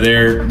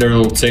 their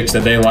little ticks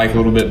that they like a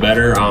little bit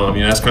better.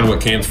 That's kind of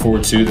what Cam's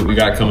forward to that we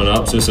got coming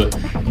up. So it's a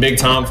big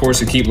time for us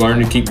to keep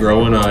learning, to keep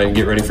growing, and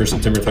get ready for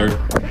September 3rd.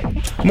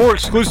 More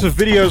exclusive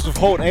videos of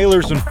Holton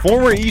Ahlers and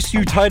former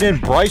ECU tight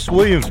end Bryce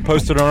Williams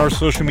posted on our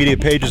social media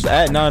pages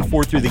at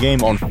 943 The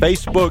Game on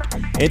Facebook,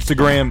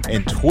 Instagram,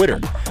 and Twitter.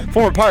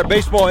 Former Pirate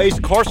baseball ace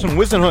Carson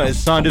Whisenhunt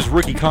has signed his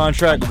rookie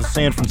contract with the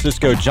San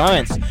Francisco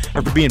Giants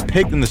after being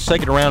picked in the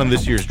second round in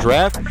this year's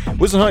draft.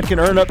 Whisenhunt can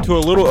earn up to a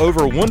little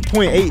over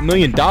 $1.8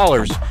 million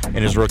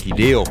in his rookie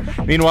deal.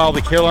 Meanwhile,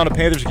 the Carolina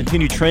Panthers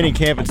continue training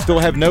camp and still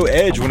have no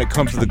edge when it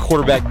comes to the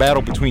quarterback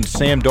battle between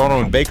Sam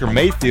Darnold and Baker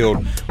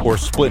Mayfield, who are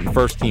splitting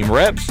first-team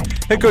reps.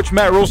 Head coach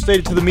Matt Rule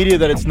stated to the media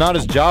that it's not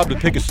his job to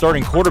pick a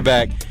starting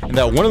quarterback and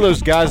that one of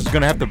those guys is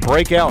going to have to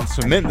break out and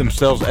cement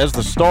themselves as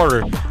the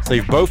starter. So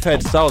they've both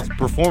had solid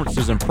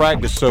performances in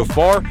practice so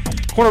far.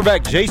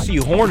 Cornerback J.C.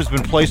 Horn has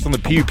been placed on the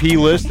PUP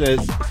list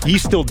as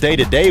he's still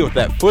day-to-day with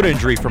that foot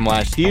injury from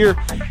last year.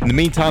 In the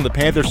meantime, the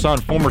Panthers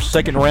signed former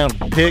second-round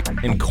pick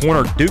and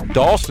corner Duke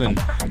Dawson.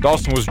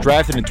 Dawson was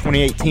drafted in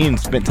 2018 and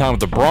spent time with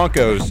the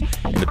Broncos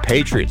and the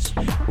Patriots.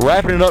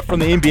 Wrapping it up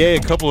from the NBA,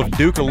 a couple of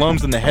Duke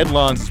alums in the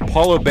headlines.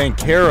 Paulo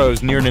Banchero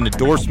is nearing an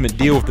endorsement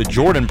deal with the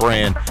Jordan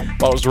brand,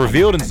 while it was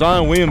revealed in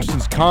Zion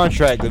Williamson's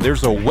contract that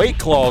there's a weight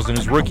clause in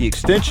his rookie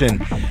extension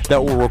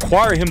that will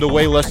require him to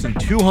weigh less than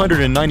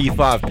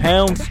 295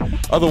 pounds.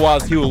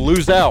 Otherwise, he will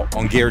lose out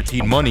on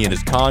guaranteed money in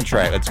his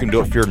contract. That's going to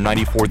do it for your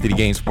 94th The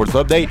Game Sports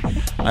Update.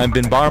 I'm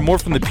Ben Byron, more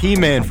from the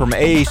P-Man from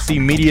AAC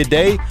Media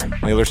Day.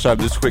 On the other side of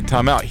this quick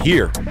timeout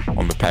here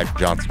on the Patrick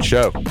Johnson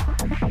Show.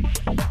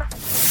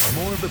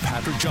 More of the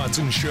Patrick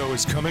Johnson Show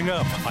is coming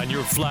up on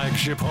your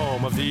flagship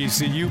home of the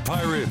ECU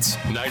Pirates,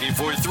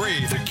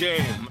 94.3 The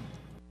Game.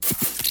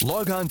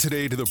 Log on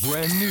today to the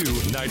brand new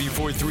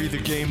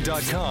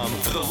 943thegame.com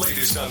for the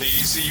latest on the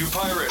ECU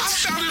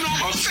Pirates. I found it on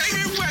my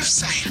favorite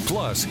website.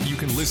 Plus, you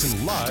can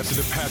listen live to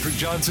the Patrick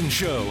Johnson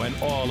Show and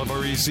all of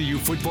our ECU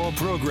football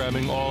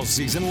programming all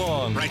season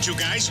long. Right, you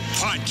guys?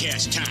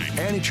 Podcast time.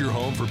 And it's your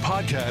home for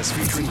podcasts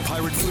featuring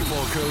Pirate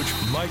football coach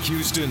Mike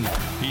Houston,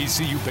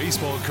 ECU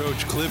baseball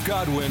coach Cliff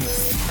Godwin,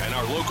 and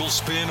our local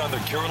spin on the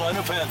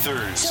Carolina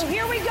Panthers. So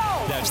here we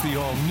go. That's the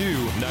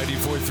all-new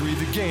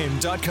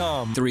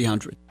 943thegame.com.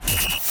 300.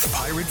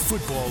 Pirate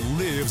football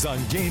lives on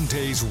game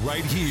days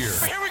right here.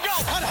 Here we go.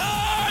 Hut,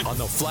 hut. On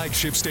the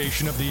flagship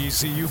station of the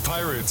ECU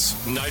Pirates,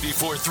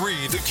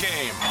 94.3 The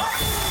Game.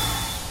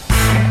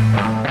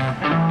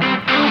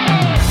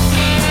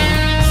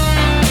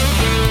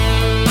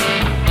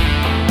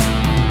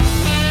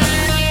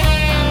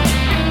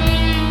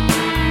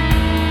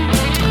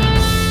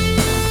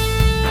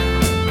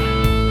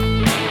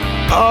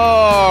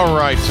 All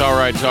right.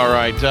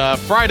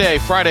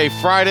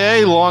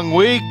 Friday, long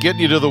week,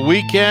 getting you to the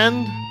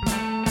weekend.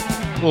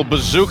 A little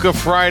Bazooka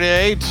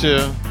Friday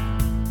to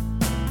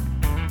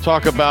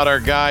talk about our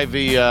guy,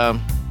 the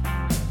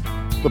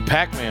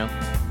Pac-Man.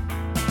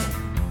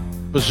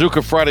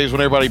 Bazooka Friday is when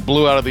everybody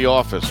blew out of the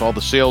office. All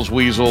the sales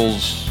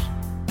weasels.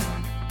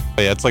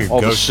 Yeah, it's like a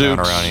ghost town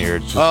around here.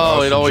 It's just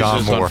it always John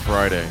is Moore. on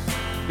Friday.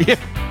 Yeah,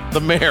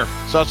 the mayor.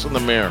 It's us and the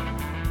mayor.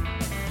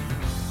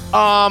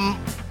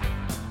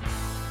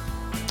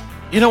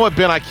 You know what,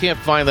 Ben? I can't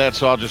find that,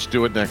 so I'll just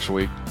do it next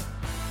week.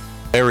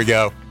 There we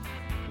go.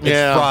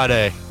 It's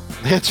Friday.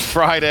 It's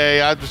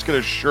Friday. I'm just going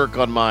to shirk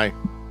on my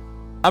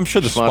I'm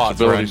sure the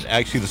spots are in.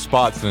 Actually, the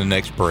spots in the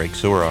next break,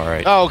 so we're all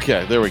right. Oh,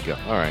 okay. There we go.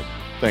 All right.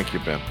 Thank you,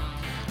 Ben.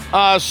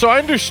 So I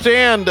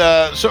understand.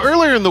 So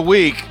earlier in the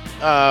week,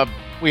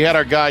 we had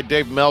our guy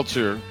Dave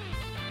Meltzer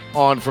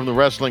on from the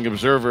Wrestling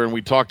Observer, and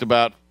we talked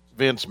about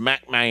Vince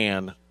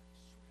McMahon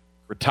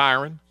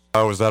retiring.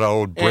 Oh, was that an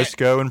old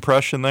Briscoe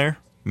impression there?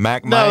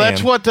 McMahon. No,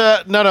 that's what.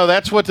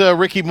 That's what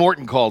Ricky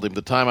Morton called him.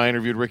 The time I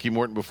interviewed Ricky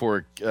Morton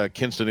before a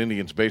Kinston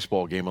Indians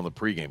baseball game on the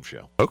pregame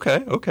show.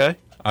 Okay.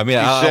 I mean,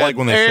 I like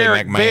when they say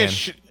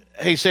McMahon.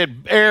 He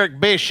said Eric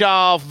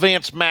Bischoff,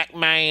 Vince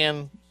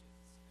McMahon.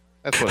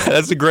 That's what.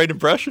 That's a great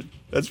impression.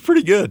 That's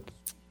pretty good.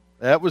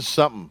 That was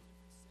something.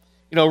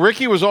 You know,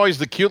 Ricky was always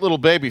the cute little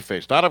baby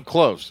face, not up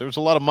close. There was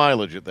a lot of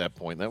mileage at that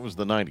point. That was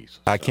the 90s.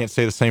 I can't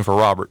say the same for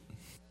Robert.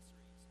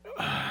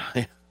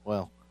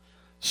 Well,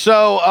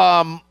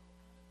 so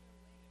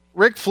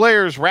Ric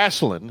Flair's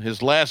wrestling,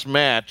 his last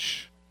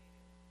match,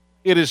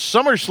 it is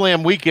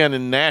SummerSlam weekend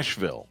in Nash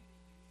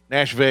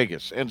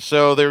Vegas. And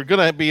so they're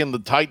going to be in the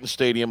Titan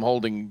Stadium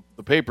holding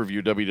the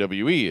pay-per-view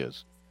WWE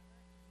is.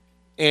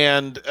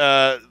 And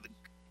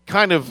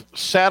kind of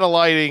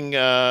satelliting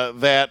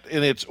that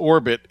in its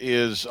orbit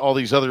is all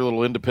these other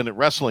little independent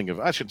wrestling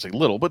events. I shouldn't say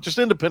little, but just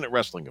independent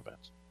wrestling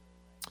events.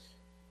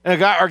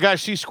 And our guy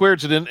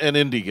C-Squared's an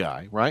indie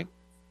guy, right?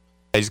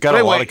 He's got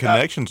a lot of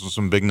connections with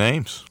some big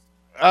names.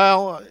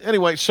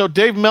 Anyway, so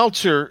Dave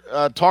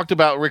Meltzer talked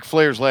about Ric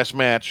Flair's last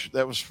match.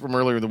 That was from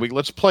earlier in the week.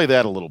 Let's play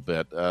that a little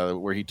bit,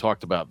 where he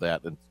talked about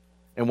that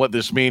and what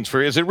this means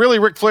for. Is it really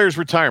Ric Flair's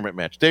retirement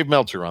match? Dave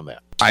Meltzer on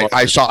that.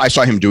 I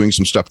saw him doing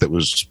some stuff that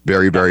was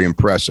very, very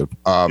impressive.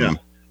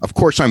 Of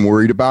course, I'm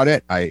worried about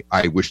it. I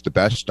wish the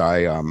best.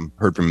 I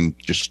heard from him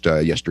just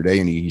yesterday,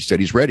 and he said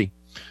he's ready.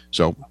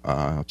 So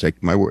I'll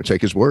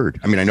take his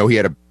word. I mean, I know he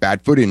had a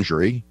bad foot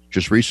injury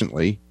just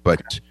recently,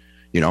 but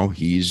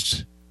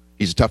he's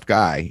a tough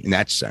guy in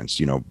that sense.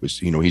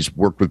 He's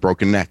worked with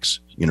broken necks.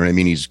 You know what I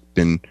mean? He's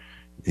been,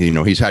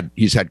 he's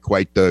had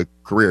quite the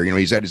career.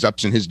 He's had his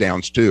ups and his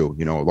downs too.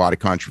 A lot of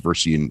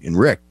controversy in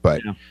Rick,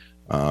 but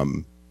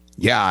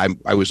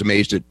I was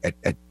amazed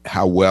at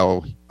how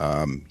well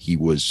he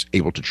was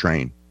able to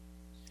train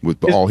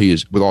with all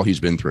he's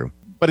been through.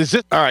 But is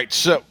it all right?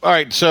 So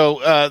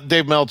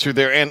Dave Meltzer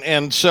there,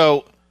 and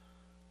so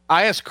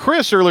I asked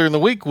Chris earlier in the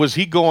week, was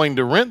he going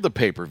to rent the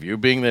pay-per-view,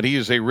 being that he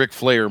is a Ric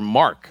Flair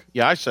mark?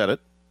 Yeah, I said it.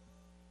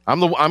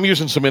 I'm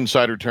using some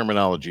insider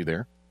terminology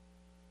there.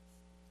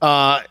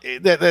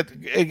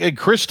 And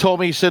Chris told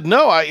me, he said,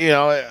 no,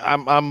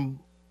 I'm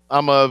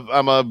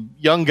a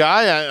young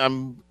guy.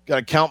 I'm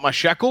gonna count my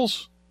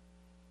shekels.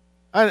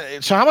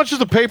 So how much is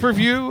the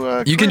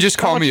pay-per-view? You can just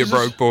call me a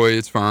broke boy.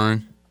 It's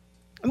fine.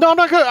 No,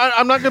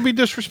 I'm not gonna be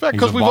disrespectful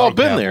because we've all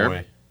been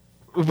there.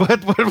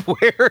 But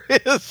where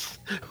is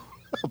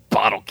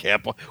bottle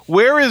cap?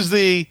 Where is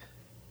the?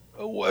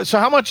 So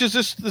how much is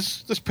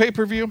this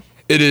pay-per-view?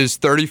 It is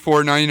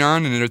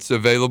 $34.99 and it's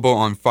available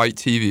on Fight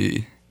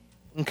TV.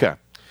 Okay,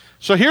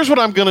 so here's what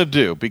I'm gonna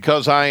do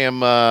because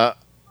I'm a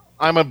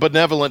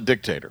benevolent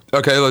dictator.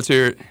 Okay, let's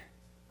hear it.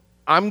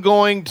 I'm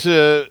going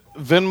to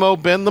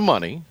Venmo Ben the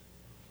money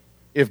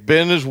if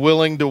Ben is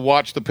willing to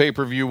watch the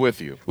pay-per-view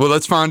with you. Well,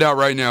 let's find out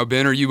right now.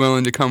 Ben, are you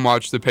willing to come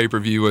watch the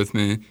pay-per-view with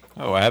me?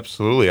 Oh,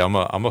 absolutely. I'm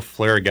a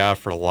Flair guy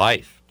for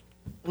life.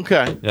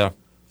 Okay. Yeah.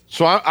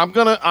 So I'm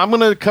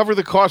gonna cover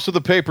the cost of the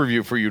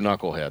pay-per-view for you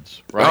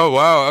knuckleheads, right? Oh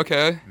wow,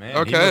 okay. Man,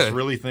 okay. He must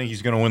really think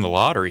he's gonna win the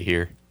lottery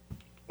here.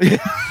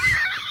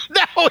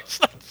 No, it's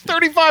not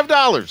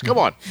 $35. Come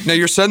on. Now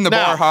you're setting the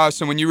bar high,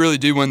 so when you really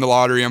do win the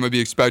lottery, I'm gonna be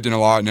expecting a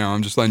lot. Now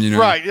I'm just letting you know.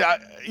 Right?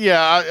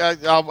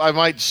 I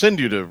might send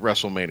you to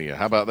WrestleMania.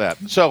 How about that?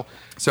 So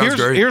Sounds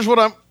great. Here's what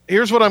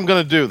I'm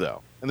going to do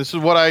though, and this is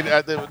what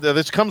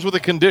this comes with a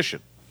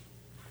condition.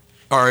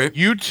 All right.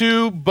 You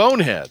two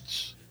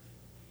boneheads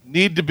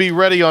need to be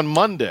ready on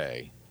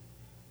Monday.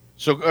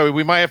 So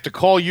we might have to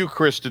call you,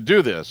 Chris, to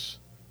do this.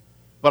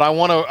 But I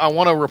want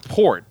to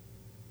report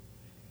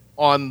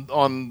on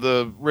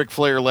the Ric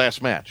Flair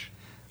last match.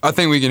 I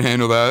think we can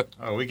handle that.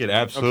 Oh, we could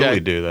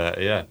absolutely do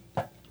that. Yeah.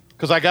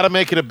 Because I got to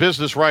make it a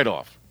business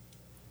write-off.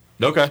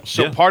 Okay.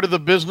 So part of the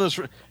business,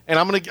 and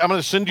I'm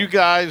gonna send you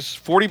guys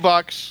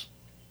 $40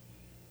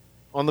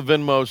 on the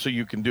Venmo so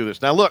you can do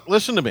this. Now, look,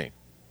 listen to me.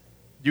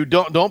 You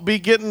don't be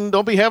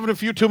having a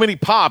few too many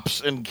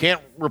pops and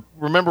can't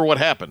remember what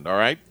happened. All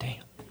right.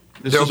 Damn.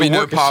 There'll be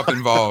no pop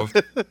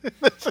involved.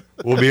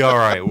 We'll be all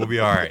right. We'll be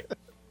all right.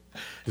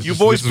 You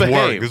boys behave.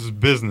 Work. This is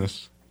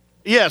business.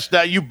 Yes.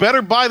 Now you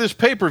better buy this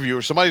pay-per-view,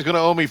 or somebody's going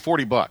to owe me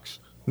 $40.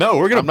 No,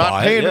 we're going to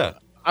buy it. Yeah.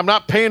 I'm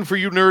not paying for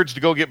you nerds to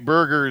go get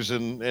burgers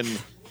and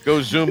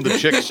go Zoom the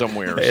chick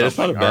somewhere. Or that's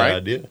not a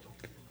bad idea.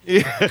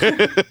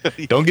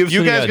 Don't give us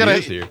any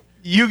ideas here.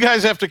 You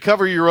guys have to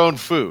cover your own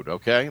food.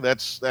 Okay.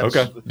 That's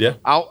okay. Yeah.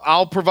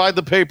 I'll provide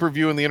the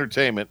pay-per-view and the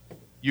entertainment.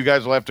 You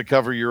guys will have to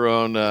cover your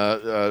own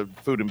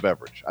food and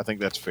beverage. I think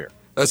that's fair.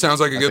 That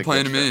sounds like a good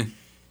plan to me.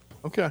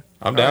 Okay.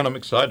 I'm down. I'm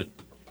excited.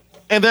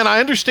 And then I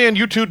understand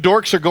you two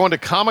dorks are going to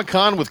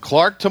Comic-Con with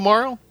Clark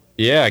tomorrow?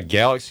 Yeah,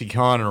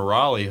 GalaxyCon in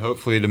Raleigh,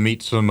 hopefully to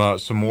meet some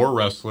more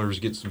wrestlers,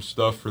 get some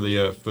stuff for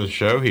the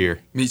show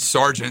here. Meet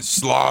Sergeant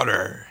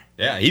Slaughter.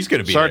 Yeah, he's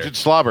going to be Sergeant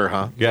Slobber,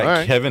 huh? You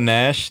got Kevin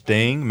Nash,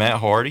 Sting, Matt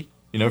Hardy.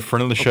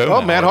 Friend of the show.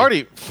 Oh, Matt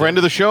Hardy. Friend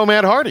of the show,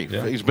 Matt Hardy.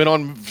 Yeah. He's been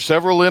on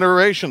several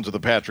iterations of the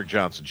Patrick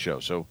Johnson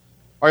Show. So, all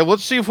right,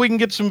 let's see if we can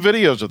get some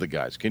videos of the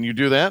guys. Can you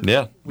do that?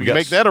 Yeah. We can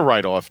make that a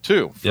write-off,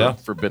 too,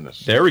 for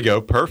business. There we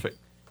go. Perfect.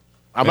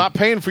 I'm not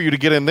paying for you to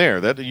get in there.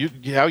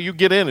 How you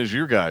get in is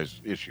your guys'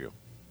 issue.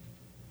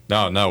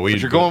 No.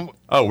 You're going.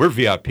 Oh, we're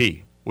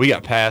VIP. We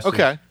got passes.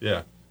 Okay.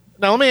 Yeah.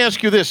 Now, let me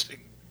ask you this.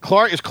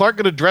 Is Clark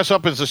going to dress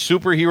up as a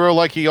superhero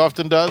like he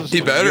often does? He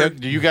better.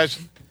 Do you guys...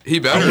 He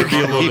better. I would be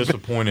a little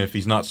disappointed if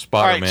he's not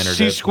Spider-Man or Deadpool.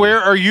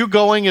 C-Square, are you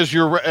going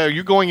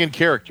in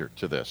character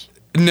to this?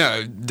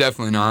 No,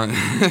 definitely not.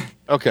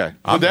 Okay.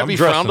 Would that be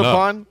frowned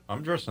upon?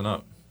 I'm dressing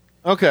up.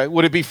 Okay.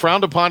 Would it be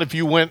frowned upon if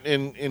you went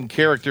in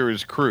character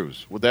as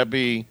Cruz? Would that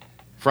be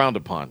frowned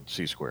upon,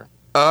 C-Square?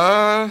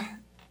 I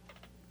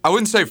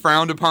wouldn't say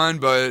frowned upon,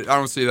 but I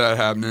don't see that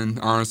happening,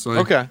 honestly.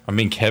 Okay. I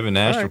mean, Kevin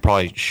Nash would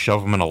probably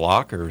shove him in a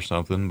locker or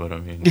something, but I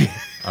mean,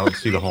 I don't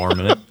see the harm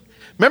in it.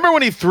 Remember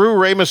when he threw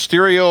Rey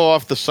Mysterio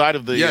off the side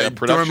of the production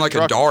threw him like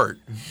truck? a dart.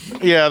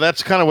 Yeah,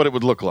 that's kind of what it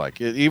would look like.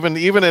 Even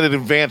at an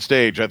advanced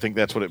age, I think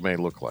that's what it may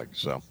look like.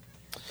 So,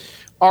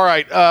 all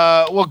right.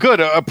 Well, good.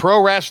 A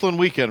pro wrestling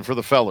weekend for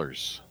the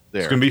fellers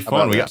there. It's going to be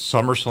fun. We got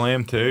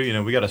SummerSlam,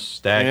 too. We got a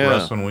stacked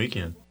wrestling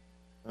weekend.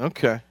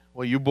 Okay.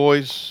 Well, you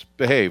boys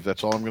behave.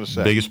 That's all I'm going to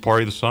say. Biggest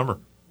party of the summer.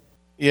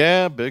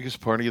 Yeah, biggest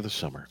party of the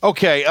summer.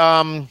 Okay.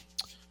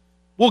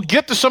 We'll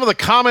get to some of the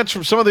comments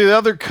from some of the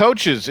other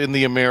coaches in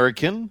the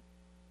American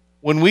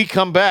when we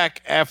come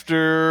back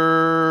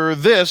after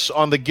this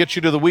on the Get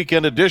You to the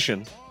Weekend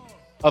edition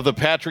of the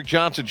Patrick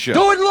Johnson Show.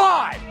 Do it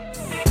live!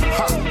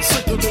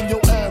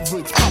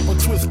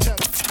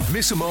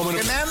 Miss a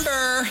moment.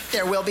 Remember,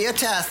 there will be a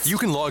test. You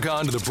can log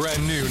on to the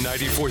brand new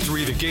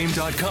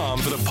 943thegame.com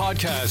for the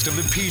podcast of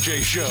the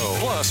PJ Show.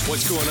 Plus,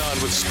 what's going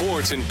on with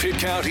sports in Pitt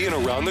County and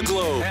around the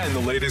globe. And the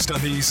latest on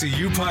the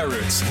ECU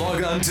Pirates.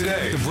 Log on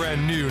today. The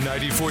brand new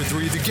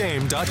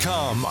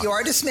 943thegame.com. You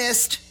are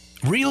dismissed.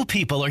 Real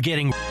people are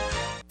getting...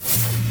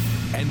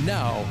 And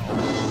now,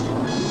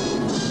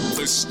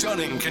 the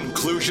stunning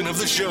conclusion of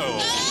the show.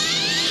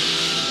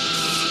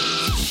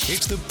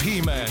 It's the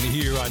P-Man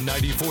here on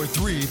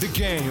 94.3 The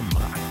Game.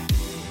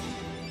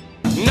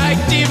 Night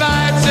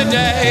divides the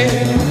day.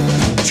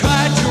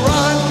 Try to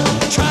run,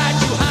 try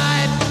to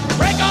hide.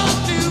 Break on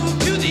through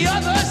to the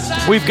other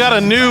side. We've got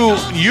a new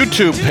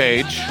YouTube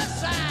page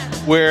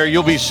where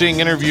you'll be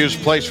seeing interviews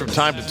placed from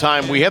time to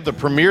time. We had the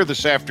premiere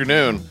this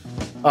afternoon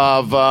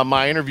of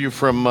my interview with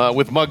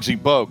Muggsy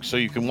Bogues, so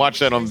you can watch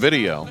that on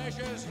video.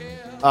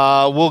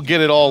 We'll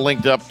get it all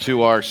linked up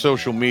to our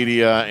social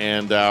media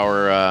and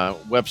our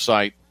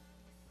website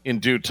in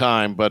due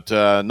time. But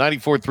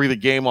 94.3 The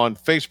Game on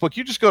Facebook.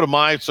 You just go to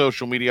my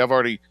social media. I've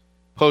already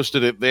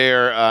posted it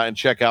there, and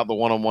check out the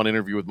one-on-one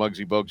interview with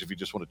Muggsy Bogues if you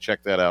just want to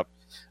check that out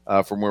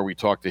from where we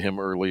talked to him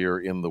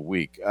earlier in the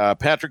week.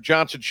 Patrick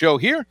Johnson Show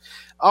here.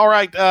 All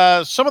right,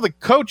 some of the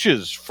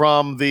coaches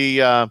from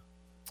the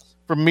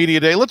from Media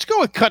Day. Let's go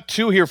with cut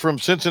 2 here from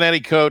Cincinnati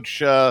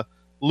coach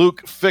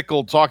Luke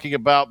Fickell talking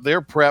about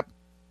their prep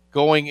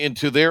going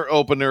into their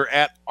opener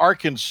at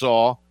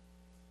Arkansas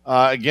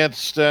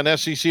against an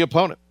SEC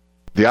opponent.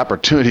 The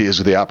opportunity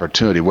is the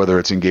opportunity, whether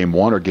it's in game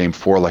 1 or game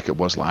 4 like it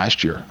was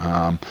last year.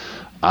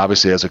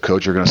 obviously, as a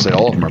coach, you're going to say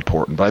all of them are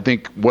important. But I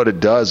think what it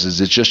does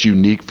is it's just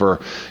unique for,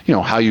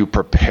 how you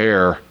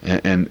prepare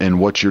and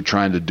what you're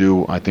trying to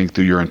do, I think,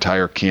 through your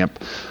entire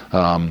camp,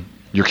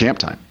 your camp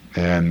time.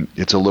 And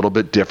it's a little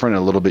bit different, a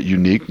little bit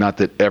unique. Not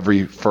that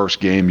every first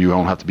game you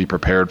don't have to be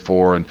prepared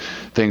for and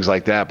things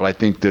like that. But I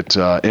think that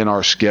in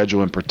our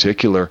schedule in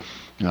particular,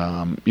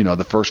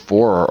 the first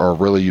four are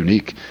really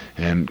unique.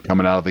 And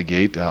coming out of the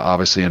gate,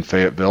 obviously in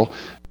Fayetteville.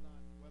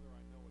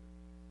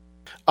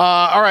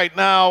 All right,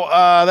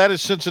 now that is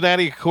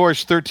Cincinnati, of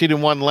course,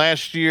 13-1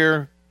 last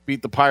year.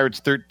 Beat the Pirates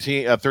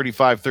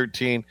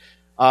 35-13.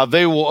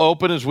 They will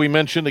open, as we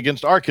mentioned,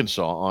 against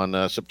Arkansas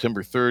on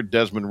September 3rd.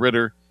 Desmond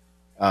Ridder,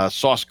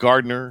 Sauce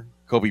Gardner,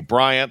 Kobe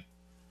Bryant,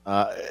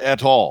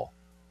 et al.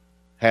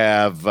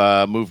 have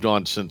moved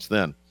on since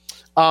then.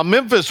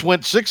 Memphis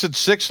went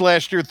 6-6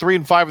 last year,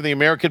 3-5 in the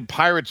American.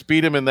 Pirates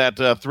beat them in that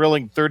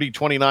thrilling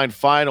 30-29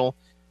 final.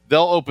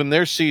 They'll open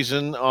their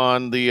season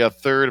on the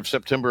 3rd of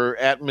September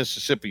at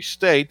Mississippi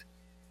State.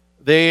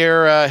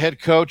 Their head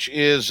coach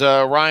is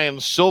Ryan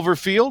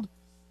Silverfield,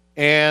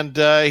 and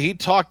he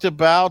talked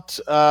about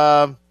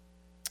wanting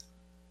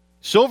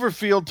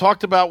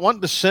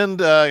to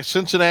send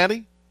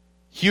Cincinnati,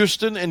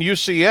 Houston, and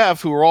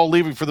UCF, who are all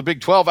leaving for the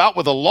Big 12, out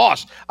with a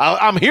loss.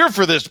 I'm here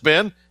for this,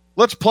 Ben.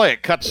 Let's play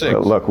it. Cut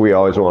 6. Look, we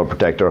always want to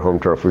protect our home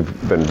turf.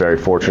 We've been very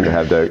fortunate to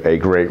have a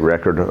great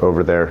record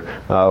over there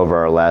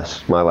over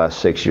my last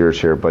 6 years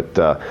here. But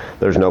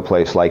there's no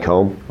place like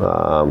home,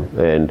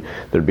 and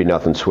there'd be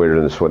nothing sweeter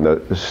than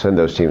to send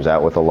those teams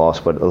out with a loss.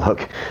 But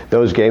look,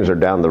 those games are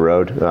down the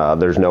road.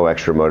 There's no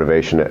extra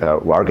motivation.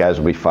 Our guys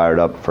will be fired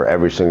up for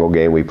every single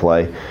game we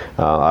play.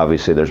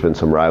 Obviously, there's been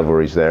some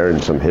rivalries there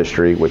and some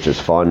history, which is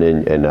fun,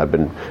 and I've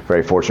been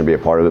very fortunate to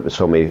be a part of it. But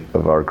so many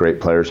of our great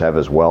players have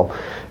as well.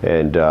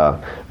 And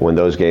when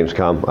those games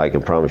come, I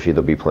can promise you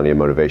there'll be plenty of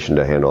motivation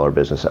to handle our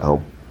business at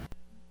home.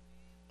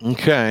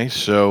 Okay,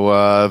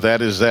 so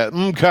that is that.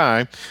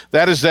 Okay,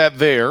 that is that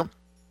there.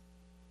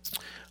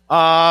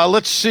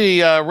 Let's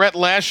see. Rhett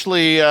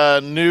Lashley,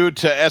 new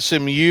to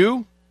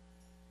SMU,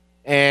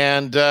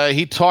 and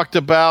he talked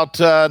about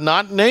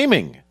not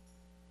naming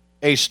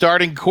a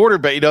starting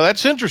quarterback.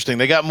 That's interesting.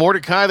 They got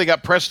Mordecai. They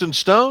got Preston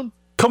Stone.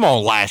 Come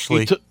on,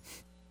 Lashley.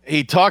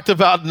 He talked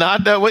about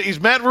he's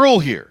Matt Rule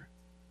here.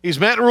 He's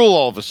Matt Rule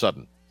all of a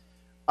sudden.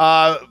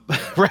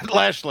 Rhett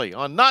Lashley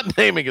on not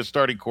naming a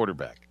starting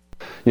quarterback.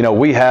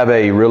 We have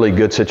a really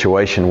good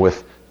situation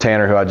with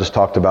Tanner, who I just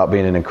talked about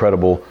being an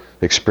incredible,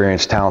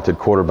 experienced, talented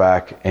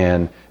quarterback,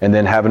 and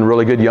then having a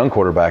really good young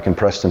quarterback in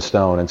Preston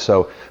Stone. And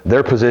so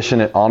their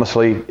position,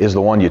 honestly, is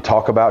the one you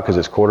talk about because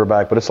it's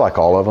quarterback, but it's like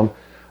all of them.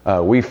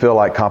 We feel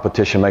like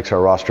competition makes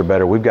our roster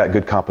better. We've got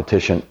good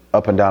competition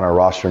up and down our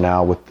roster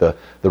now with the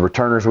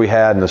returners we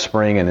had in the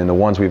spring and then the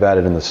ones we've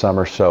added in the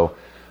summer. So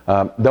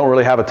don't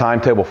really have a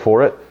timetable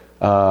for it.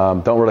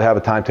 Don't really have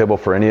a timetable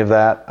for any of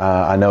that.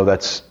 I know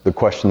that's the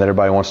question that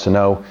everybody wants to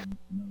know.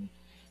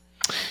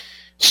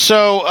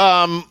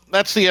 So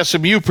that's the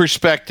SMU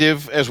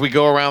perspective as we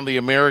go around the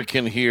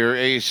American here.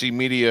 AAC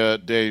Media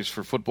Days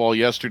for football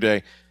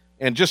yesterday.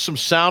 And just some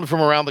sound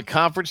from around the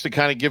conference to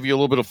kind of give you a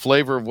little bit of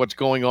flavor of what's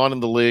going on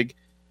in the league.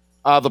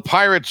 The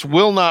Pirates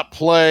will not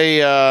play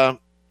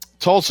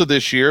Tulsa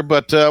this year,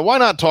 but why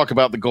not talk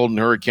about the Golden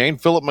Hurricane?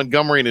 Philip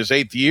Montgomery in his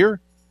 8th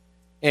year.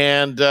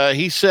 And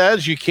he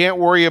says you can't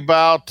worry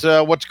about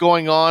what's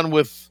going on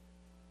with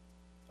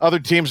other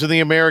teams in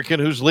the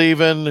American, who's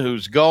leaving,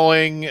 who's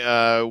going,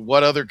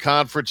 what other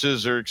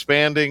conferences are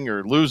expanding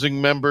or losing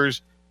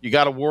members. You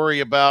got to worry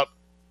about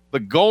the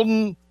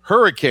Golden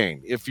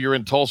Hurricane if you're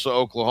in Tulsa,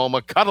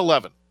 Oklahoma. Cut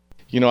 11.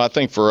 I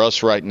think for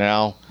us right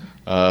now,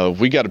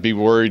 we got to be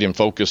worried and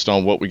focused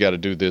on what we got to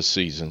do this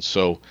season.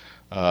 So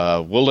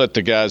we'll let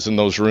the guys in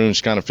those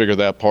rooms kind of figure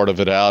that part of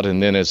it out.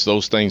 And then as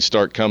those things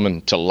start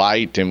coming to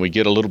light and we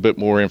get a little bit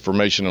more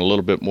information, a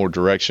little bit more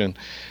direction,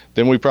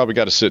 then we probably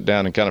got to sit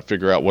down and kind of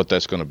figure out what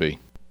that's going to be.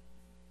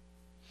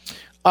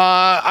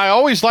 I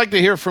always like to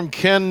hear from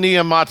Ken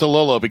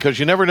Niumatalolo because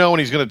you never know when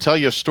he's going to tell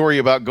you a story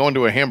about going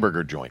to a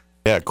hamburger joint.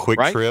 Yeah, Quick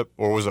Trip,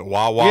 or was it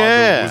Wawa?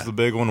 Yeah. Was the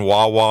big one?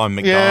 Wawa and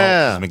McDonald's.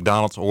 Yeah.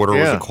 McDonald's order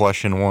was a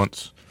question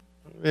once.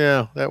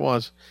 Yeah, that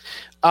was.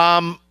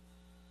 And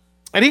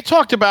he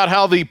talked about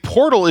how the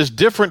portal is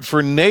different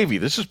for Navy.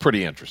 This is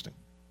pretty interesting.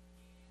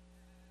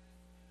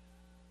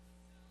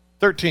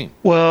 13.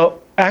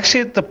 Well,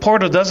 actually, the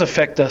portal does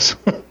affect us.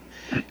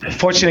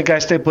 Fortunate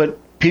guys stay, but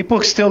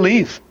people still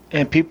leave,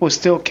 and people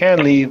still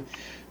can leave.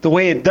 The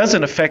way it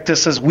doesn't affect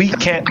us is we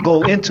can't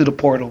go into the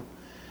portal,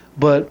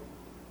 but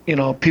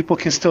people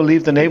can still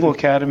leave the Naval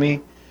Academy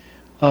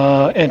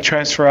and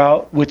transfer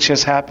out, which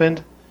has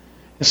happened.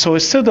 And so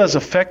it still does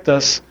affect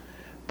us,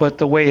 but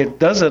the way it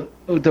doesn't,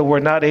 that we're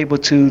not able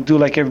to do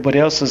like everybody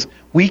else is,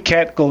 we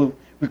can't go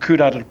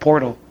recruit out of the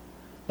portal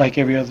like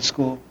every other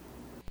school.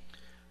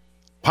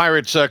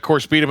 Pirates, of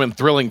course, beat them in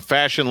thrilling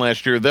fashion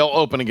last year. They'll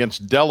open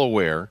against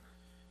Delaware.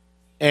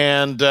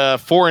 And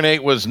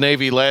 4-8 was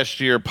Navy last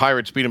year.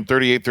 Pirates beat them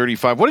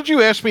 38-35. What did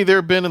you ask me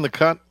there, Ben, in the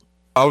cut?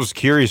 I was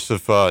curious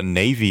if the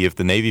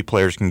Navy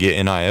players can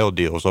get NIL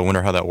deals. I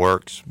wonder how that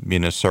works,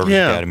 being a service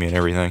academy and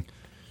everything.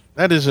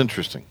 That is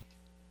interesting.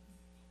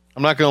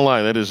 I'm not going to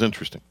lie. That is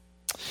interesting.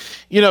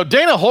 You know,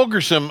 Dana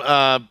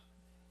Holgorsen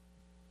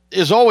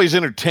is always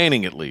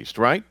entertaining, at least,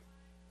 right?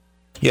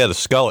 Yeah, the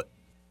Skullet.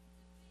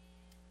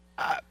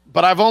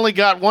 But I've only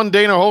got one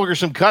Dana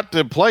Holgorsen cut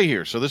to play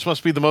here, so this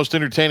must be the most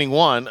entertaining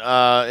one.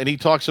 And he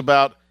talks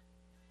about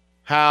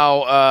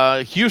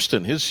how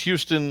his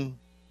Houston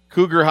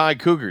Cougar High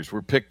Cougars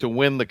were picked to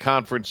win the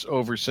conference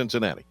over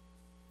Cincinnati.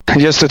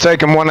 Just to take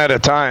them one at a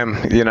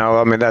time, you know,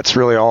 I mean, that's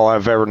really all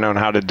I've ever known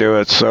how to do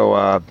it.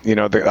 So, you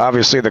know,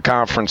 obviously the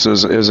conference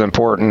is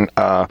important.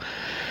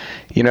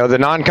 You know, the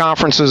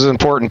non-conference is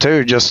important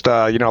too. Just,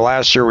 you know,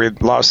 last year we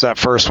lost that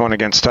first one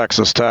against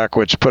Texas Tech,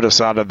 which put us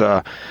out of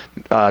the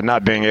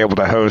not being able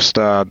to host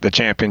the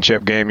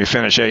championship game. You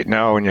finish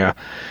 8-0 and you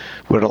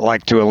would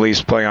like to at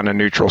least play on a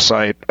neutral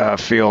site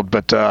field.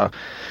 But,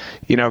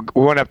 you know,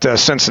 we went up to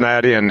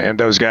Cincinnati, and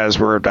those guys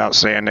were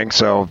outstanding.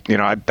 So, you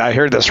know, I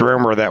hear this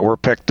rumor that we're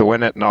picked to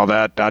win it and all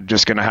that. I'm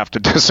just going to have to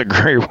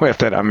disagree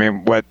with it. I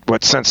mean,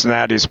 what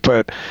Cincinnati's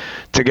put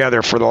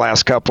together for the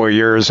last couple of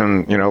years,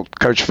 and, you know,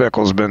 Coach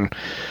Fickle's been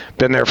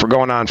there for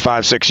going on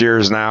 5-6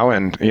 years now,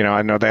 and, you know,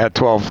 I know they had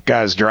 12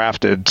 guys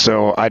drafted,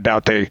 so I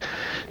doubt they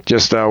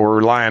just were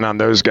relying on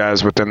those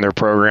guys within their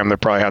program. They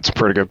probably had some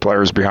pretty good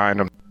players behind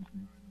them.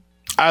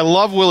 I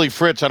love Willie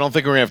Fritz. I don't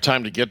think we're going to have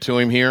time to get to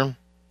him here.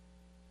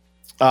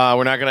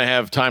 We're not going to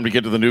have time to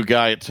get to the new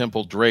guy at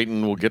Temple,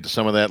 Drayton. We'll get to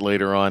some of that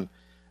later on.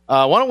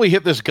 Why don't we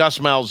hit this Gus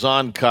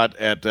Malzahn cut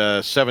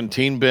at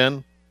 17,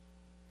 Ben,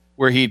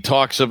 where he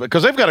talks about,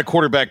 because they've got a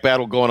quarterback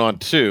battle going on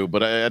too,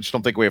 but I just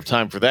don't think we have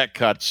time for that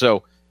cut.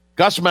 So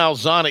Gus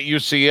Malzahn at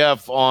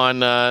UCF on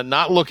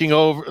not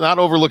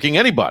overlooking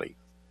anybody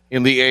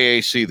in the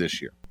AAC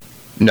this year.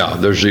 No,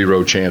 there's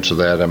zero chance of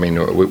that. I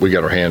mean, we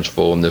got our hands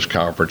full in this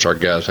conference. Our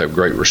guys have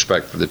great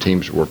respect for the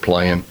teams that we're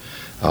playing.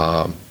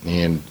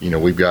 And, you know,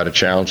 we've got a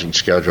challenging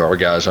schedule. Our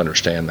guys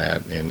understand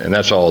that, and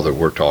that's all that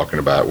we're talking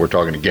about. We're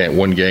talking again,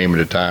 one game at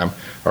a time.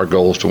 Our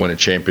goal is to win a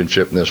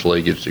championship in this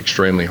league. It's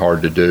extremely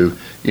hard to do.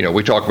 You know,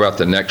 we talk about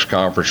the next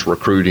conference,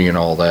 recruiting and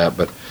all that,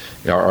 but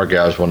you know, our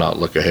guys will not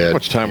look ahead. How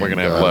much time we're going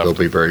to have left? They'll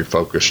be very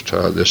focused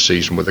this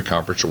season with the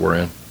conference that we're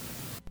in.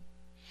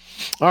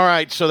 All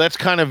right, so that's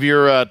kind of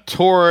your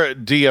Tour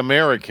de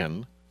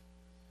American.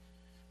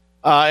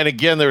 And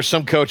again, there were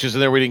some coaches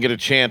in there we didn't get a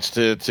chance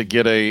to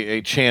get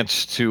a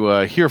chance to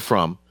hear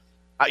from.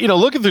 You know,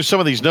 looking through some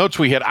of these notes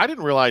we had, I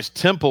didn't realize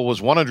Temple was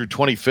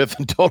 125th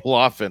in total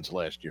offense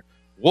last year.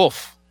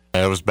 Woof.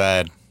 Yeah, it was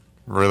bad.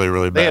 Really,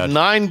 really bad.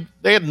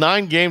 They had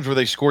 9 games where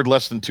they scored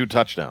less than 2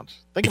 touchdowns.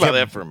 Think about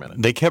that for a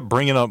minute. They kept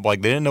bringing up,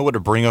 like, they didn't know what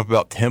to bring up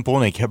about Temple,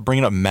 and they kept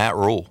bringing up Matt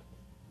Rule.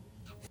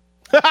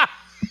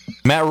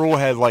 Matt Rule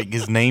had, like,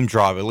 his name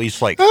drop at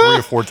least, like, 3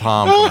 or 4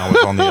 times when I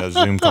was on the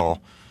Zoom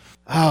call.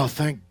 Oh,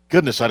 thank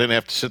goodness I didn't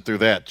have to sit through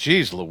that.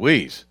 Jeez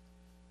Louise.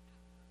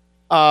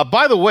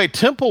 By the way,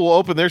 Temple will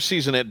open their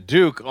season at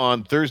Duke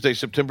on Thursday,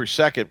 September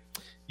 2nd.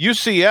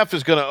 UCF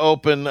is going to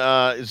open,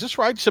 is this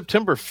right,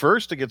 September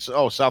 1st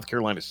against, South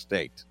Carolina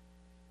State.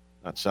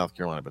 Not South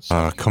Carolina, but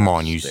South come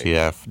on, State.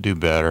 UCF. Do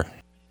better.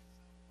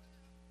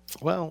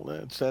 Well,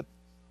 it's that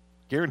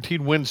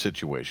guaranteed win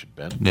situation,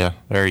 Ben. Yeah,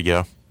 there you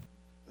go.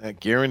 That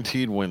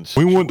guaranteed win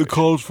situation. We went to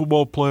college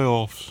football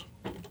playoffs.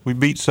 We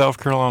beat South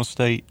Carolina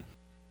State.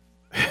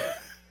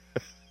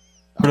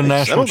 We're the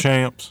national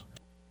champs.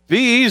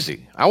 Be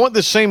easy. I want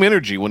the same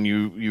energy when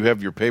you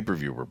have your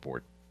pay-per-view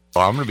report.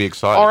 Oh, I'm going to be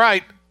excited. All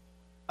right.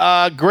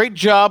 Great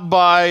job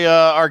by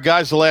our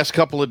guys the last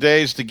couple of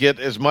days to get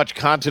as much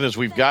content as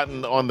we've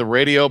gotten on the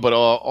radio, but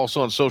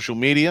also on social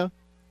media.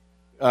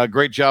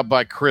 Great job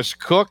by Chris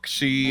Cook.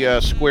 See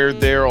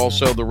squared there.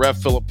 Also the ref,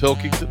 Philip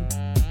Pilkington.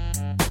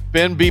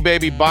 Ben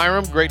B-Baby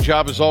Byram. Great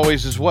job as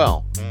always as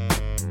well.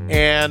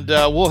 And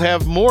we'll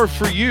have more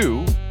for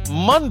you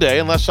Monday,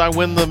 unless I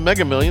win the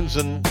Mega Millions,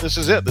 and this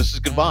is it. This is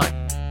goodbye.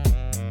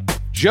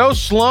 Joe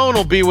Sloan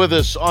will be with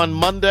us on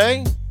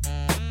Monday.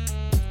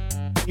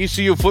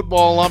 ECU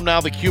football alum, now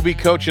the QB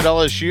coach at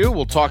LSU.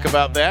 We'll talk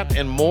about that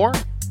and more.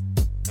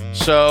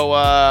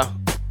 So,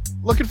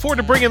 looking forward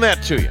to bringing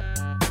that to you.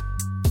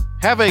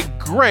 Have a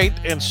great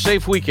and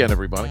safe weekend,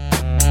 everybody.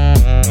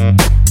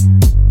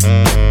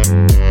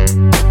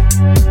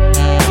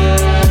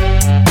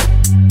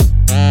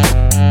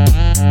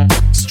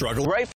 Struggle right?